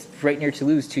lived right near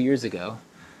Toulouse 2 years ago.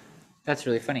 That's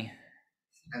really funny.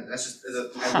 And that's just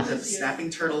the snapping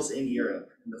turtles in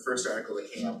Europe. And the first article that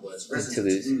came up was residents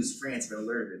of Toulouse, France, have been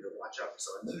alerted to watch out for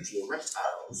some unusual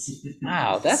reptiles.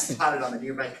 Wow, that's spotted on the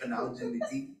nearby Canal du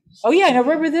Midi. Oh yeah, I know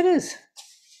where that is.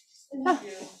 Huh.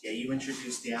 Yeah, you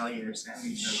introduced the alligator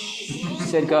snapping turtle.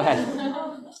 She said, "Go ahead."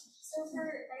 So for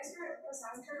the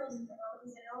snapping turtles in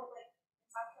mountains, I know like in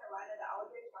South Carolina, the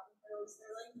alligator snapping turtles,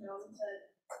 they're like known to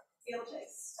be able to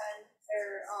extend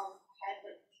their head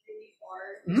like really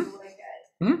far to like get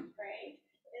prey.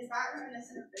 Is that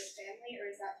reminiscent of this family, or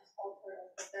is that just all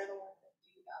turtles? But they're the ones that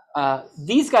do that.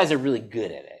 These guys are really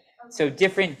good at it. So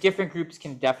different groups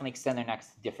can definitely extend their necks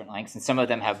to different lengths, and some of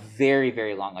them have very,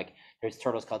 very long. Like there's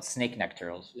turtles called snake neck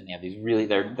turtles, and they have these really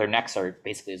their necks are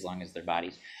basically as long as their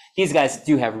bodies. These guys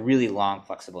do have really long,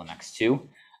 flexible necks too.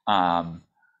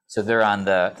 So they're on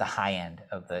the high end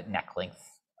of the neck length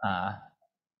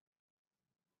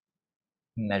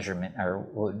measurement,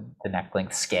 or the neck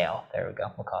length scale. There we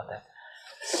go. We'll call it that.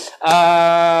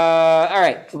 All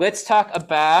right, let's talk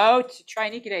about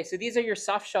Trionychidae. So these are your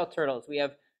soft shell turtles. We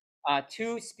have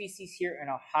 2 species here in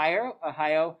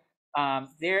Ohio.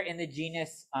 They're in the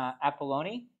genus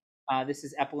Apolloni. This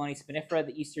is Apolloni spinifera,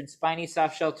 the eastern spiny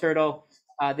soft shell turtle.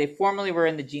 They formerly were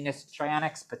in the genus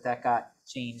Trionyx, but that got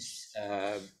changed,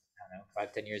 I don't know,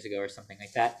 5-10 years ago or something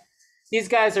like that. These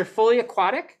guys are fully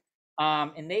aquatic,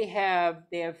 and they have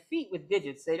feet with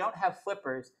digits. They don't have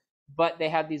flippers, but they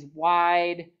have these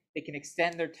wide. They can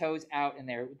extend their toes out in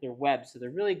their webs, so they're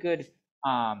really good.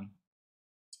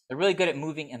 They're really good at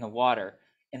moving in the water,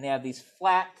 and they have these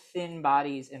flat, thin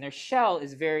bodies, and their shell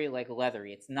is very like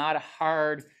leathery. It's not a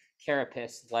hard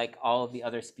carapace like all of the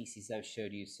other species I've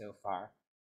showed you so far.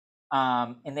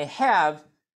 And they have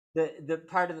the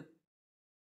part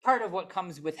of what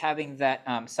comes with having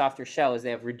that softer shell is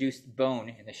they have reduced bone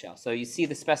in the shell. So you see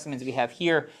the specimens we have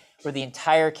here where the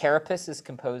entire carapace is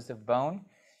composed of bone.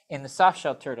 In the soft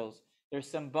shell turtles,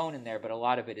 there's some bone in there, but a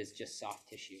lot of it is just soft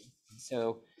tissue. And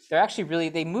so they're actually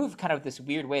they move kind of this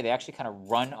weird way. They actually kind of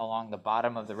run along the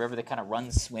bottom of the river. They kind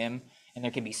of swim, and they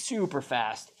can be super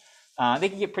fast. They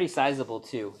can get pretty sizable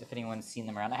too, if anyone's seen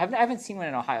them around. I haven't seen one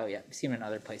in Ohio yet. I've seen them in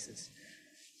other places.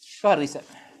 Go ahead, Lisa. Okay,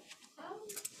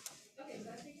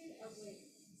 so I figured I was like,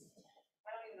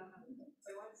 I don't even know how to do it.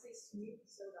 So I want to say snoop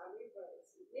so badly, but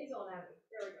it's nasal anatomy.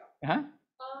 There we go.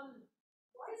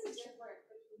 Why is it different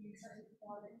between certain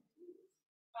aquatic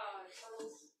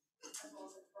turtles as well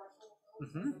as like brushable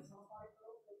turtles, like some aquatic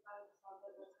turtles? They kind of have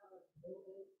like those kind of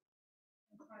building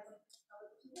and kind of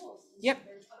like two holes. Yep.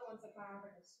 There's other ones that kind of have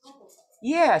like a snorkel.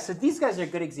 Yeah, so these guys are a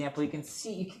good example. You can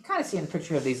kind of see in the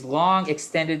picture of these long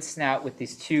extended snout with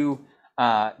these 2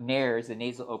 nares, the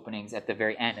nasal openings at the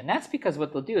very end. And that's because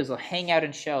what they'll do is they'll hang out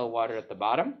in shallow water at the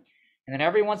bottom. And then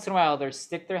every once in a while, they'll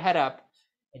stick their head up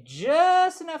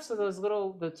just enough so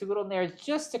the 2 little nares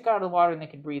just stick out of the water and they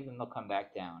can breathe, and they'll come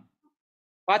back down.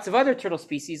 Lots of other turtle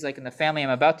species, like in the family I'm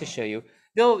about to show you,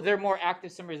 they're more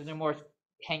active swimmers, and they're more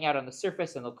hang out on the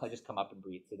surface, and they'll just come up and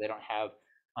breathe. So they don't have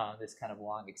this kind of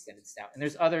long extended snout. And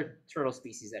there's other turtle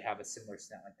species that have a similar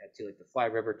snout like that too, like the fly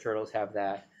river turtles have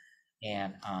that.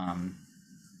 And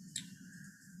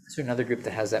is there another group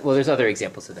that has that? Well, there's other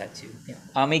examples of that too. Yeah.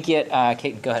 Let me get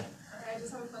Kate, go ahead. I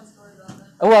just have a fun story about that.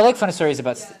 Oh, I like fun stories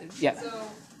about yeah. So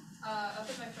up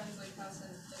at my friend's lake house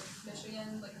in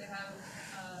Michigan, like they have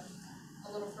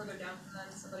a little further down from them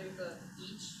somebody with a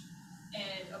beach,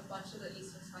 and a bunch of the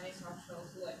eastern spiny soft shells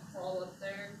will like crawl up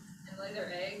there and lay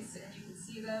their eggs, and you can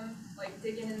see them like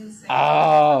digging in the sand.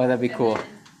 Oh, that'd be cool. Then,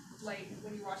 like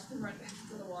when you watch them run back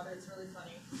into the water, it's really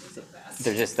funny. They're so fast.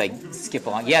 They're just like skip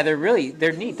along. Yeah, they're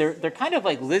neat. They're kind of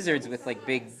like lizards with like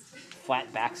big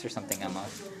flat backs or something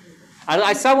almost.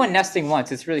 I saw one nesting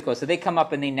once. It's really cool. So they come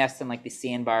up and they nest in like the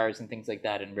sandbars and things like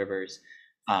that in rivers.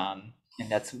 And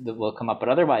that's will come up, but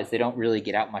otherwise they don't really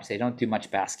get out much. They don't do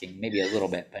much basking, maybe a little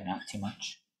bit, but not too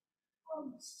much.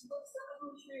 What's the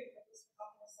evolutionary purpose of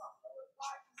having a soft lower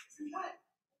back? Isn't that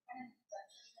kind of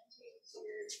detrimental to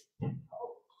your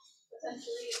health?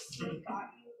 Potentially, it's like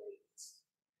got you like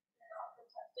not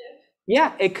protective.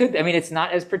 Yeah, it could. I mean, it's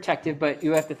not as protective, but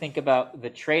you have to think about the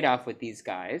trade-off with these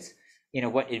guys. You know,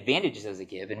 what advantages does it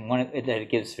give? And one that it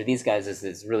gives for these guys is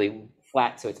it's really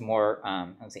flat, so it's more, I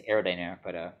don't say aerodynamic,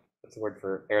 but what's the word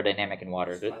for aerodynamic in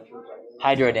water?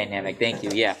 Hydrodynamic. Thank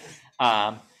you. Yeah.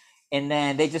 And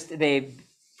then they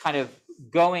kind of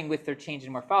going with their change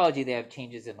in morphology, they have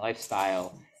changes in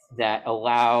lifestyle that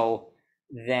allow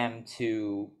them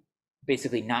to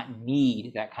basically not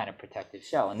need that kind of protective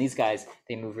shell. And these guys,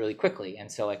 they move really quickly.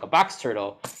 And so like a box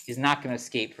turtle is not going to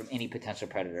escape from any potential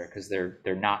predator because they're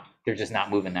just not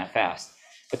moving that fast.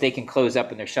 But they can close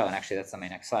up in their shell. And actually that's on my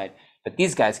next slide. But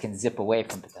these guys can zip away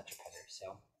from potential predators.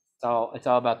 So it's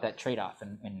all about that trade-off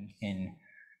in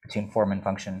between form and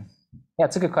function. Yeah,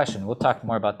 it's a good question. We'll talk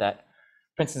more about that.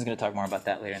 Princeton's going to talk more about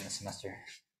that later in the semester.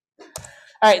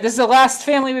 All right, this is the last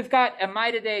family we've got,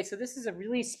 Amididae. So this is a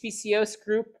really speciose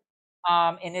group.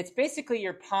 And it's basically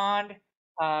your pond,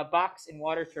 box, and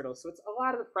water turtles. So it's a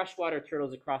lot of the freshwater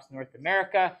turtles across North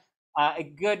America. A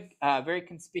good, very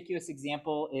conspicuous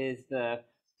example is the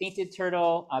painted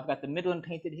turtle. I've got the Midland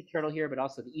painted turtle here, but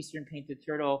also the Eastern painted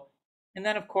turtle. And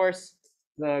then, of course,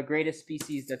 the greatest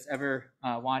species that's ever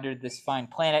wandered this fine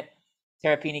planet,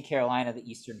 Terrapini carolina, the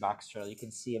Eastern box turtle. You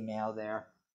can see a male there.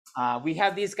 We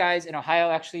have these guys in Ohio.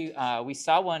 Actually, we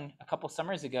saw one a couple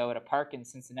summers ago at a park in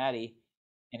Cincinnati.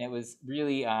 And it was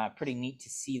really pretty neat to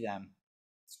see them.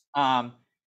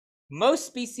 Most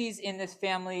species in this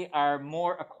family are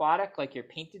more aquatic, like your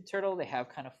painted turtle. They have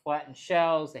kind of flattened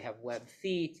shells. They have webbed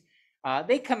feet.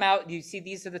 They come out. You see,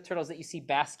 these are the turtles that you see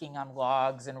basking on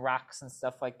logs and rocks and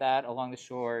stuff like that along the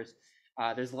shores.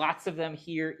 There's lots of them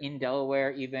here in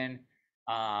Delaware even.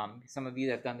 Some of you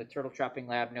that have done the turtle trapping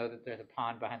lab know that there's a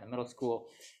pond behind the middle school.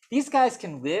 These guys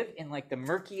can live in like the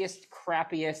murkiest,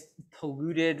 crappiest,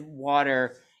 polluted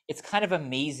water. It's kind of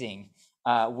amazing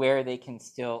where they can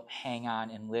still hang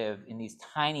on and live in these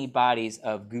tiny bodies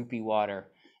of goopy water,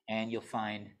 and you'll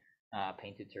find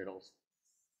painted turtles.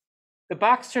 The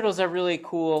box turtles are really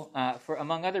cool for,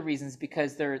 among other reasons,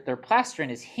 because their plastron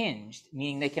is hinged,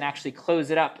 meaning they can actually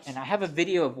close it up. And I have a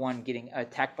video of one getting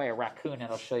attacked by a raccoon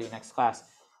that I'll show you next class.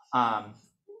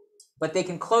 But they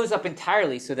can close up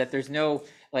entirely so that there's no,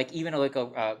 like even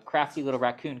a crafty little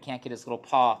raccoon can't get his little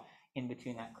paw in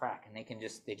between that crack. And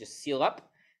they just seal up,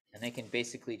 and they can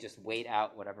basically just wait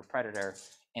out whatever predator.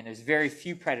 And there's very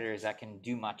few predators that can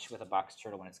do much with a box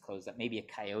turtle when it's closed up, maybe a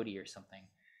coyote or something.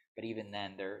 But even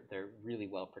then, they're really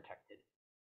well protected.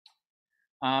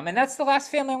 And that's the last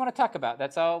family I want to talk about.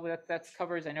 That's all that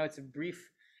covers. I know it's a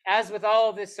brief, as with all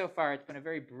of this so far, it's been a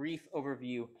very brief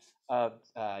overview of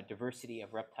diversity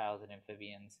of reptiles and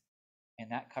amphibians. And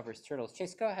that covers turtles.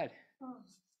 Chase, go ahead.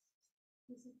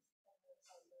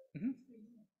 Mm-hmm.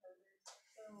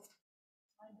 So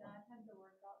my dad had to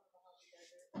work out in the Mojave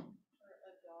Desert for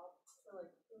a job for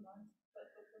like 2 months, but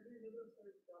because he was able to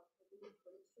job for the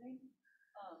food strain,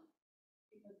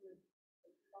 because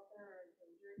the people there are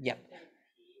injured, Yep. and they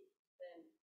pee, then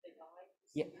they die.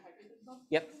 Yep.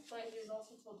 Yep. But he was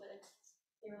also told that if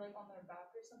they were like on their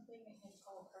back or something, they can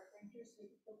call a park ranger so they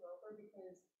can flip over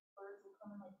because birds will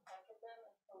come and like peck at them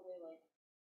until they like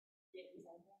get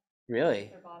inside them. Really?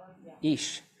 Their bottom. Yeah.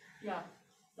 Eesh. Yeah.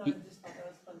 So I just thought that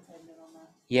was fun side note on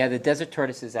that. Yeah, the desert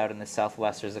tortoises out in the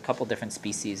Southwest. There's a couple different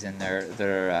species, and they're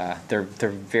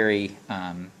very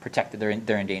protected. They're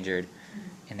endangered,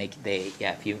 and they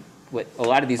what a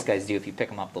lot of these guys do, if you pick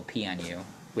them up, they'll pee on you.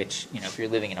 Which, you know, if you're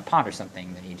living in a pond or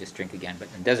something, then you just drink again. But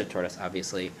in desert tortoise,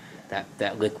 obviously,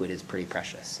 that liquid is pretty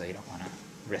precious, so you don't want to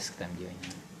risk them doing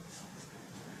that.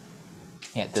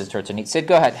 Yeah, desert tortoises are neat. Sid,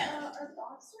 go ahead. Are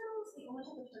box turtles the only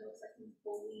type of turtles that can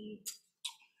fully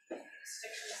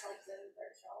stick themselves in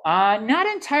their shell? Not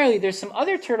entirely. There's some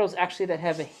other turtles actually that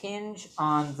have a hinge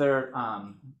on their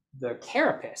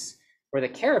carapace, where the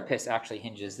carapace actually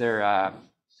hinges. They're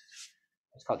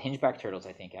it's called hingeback turtles,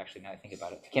 I think. Actually, now that I think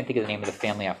about it, I can't think of the name of the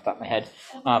family off the top of my head.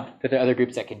 But there are other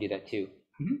groups that can do that too.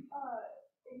 Mm-hmm.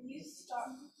 If you stuck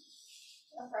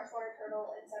a freshwater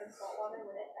turtle inside of saltwater,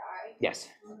 would it die? Yes.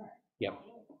 Okay. Yep.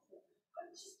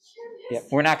 Yep.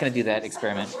 We're not going to do that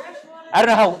experiment. I don't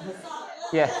know how.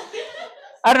 Yeah.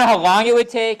 I don't know how long it would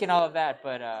take and all of that,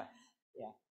 but yeah.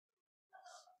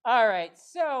 All right,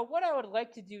 so what I would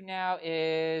like to do now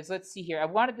is, let's see here. I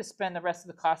wanted to spend the rest of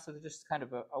the class with just kind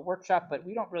of a workshop, but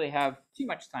we don't really have too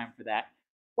much time for that.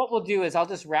 What we'll do is I'll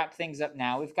just wrap things up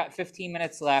now. We've got 15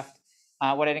 minutes left.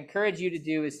 What I'd encourage you to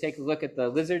do is take a look at the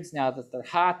lizards now that they're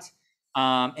hot.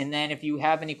 And then if you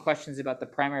have any questions about the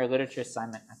primary literature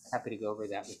assignment, I'm happy to go over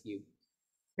that with you.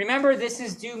 Remember, this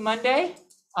is due Monday.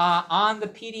 On the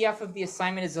PDF of the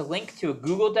assignment is a link to a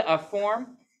Google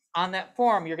form. On that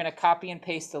form, you're going to copy and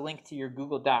paste a link to your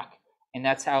Google Doc. And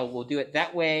that's how we'll do it.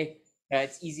 That way,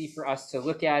 it's easy for us to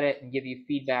look at it and give you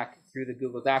feedback through the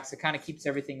Google Docs. It kind of keeps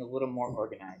everything a little more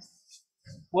organized.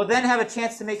 We'll then have a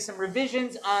chance to make some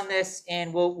revisions on this,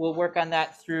 and we'll work on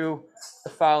that through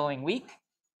the following week.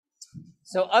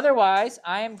 So otherwise,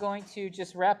 I am going to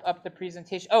just wrap up the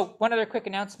presentation. Oh, one other quick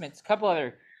announcement. A couple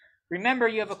other. Remember,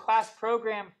 you have a class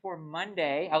program for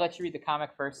Monday. I'll let you read the comic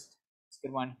first. It's a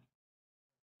good one.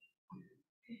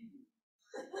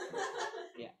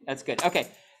 Yeah, that's good. Okay.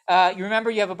 You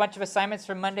remember you have a bunch of assignments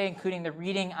for Monday, including the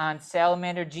reading on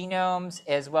salamander genomes,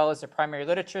 as well as a primary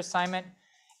literature assignment.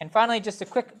 And finally, just a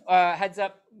quick heads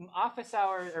up, office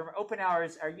hours or open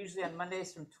hours are usually on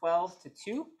Mondays from 12 to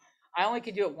 2. I only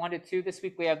could do it 1 to 2 this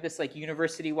week. We have this like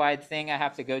university-wide thing I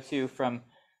have to go to from,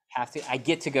 I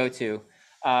get to go to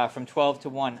from 12 to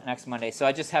 1 next Monday. So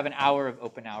I just have an hour of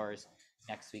open hours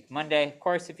next week, Monday. Of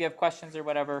course, if you have questions or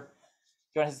whatever,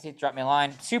 don't hesitate to drop me a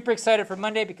line. Super excited for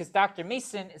Monday because Dr.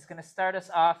 Mason is going to start us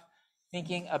off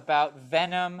thinking about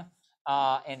venom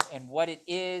and what it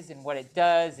is and what it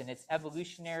does and its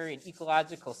evolutionary and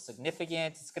ecological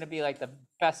significance. It's going to be like the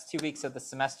best 2 weeks of the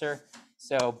semester.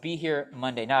 So be here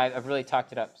Monday. Now I've really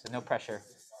talked it up, so no pressure.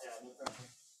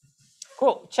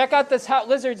 Cool. Check out this hot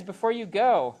lizards before you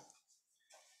go.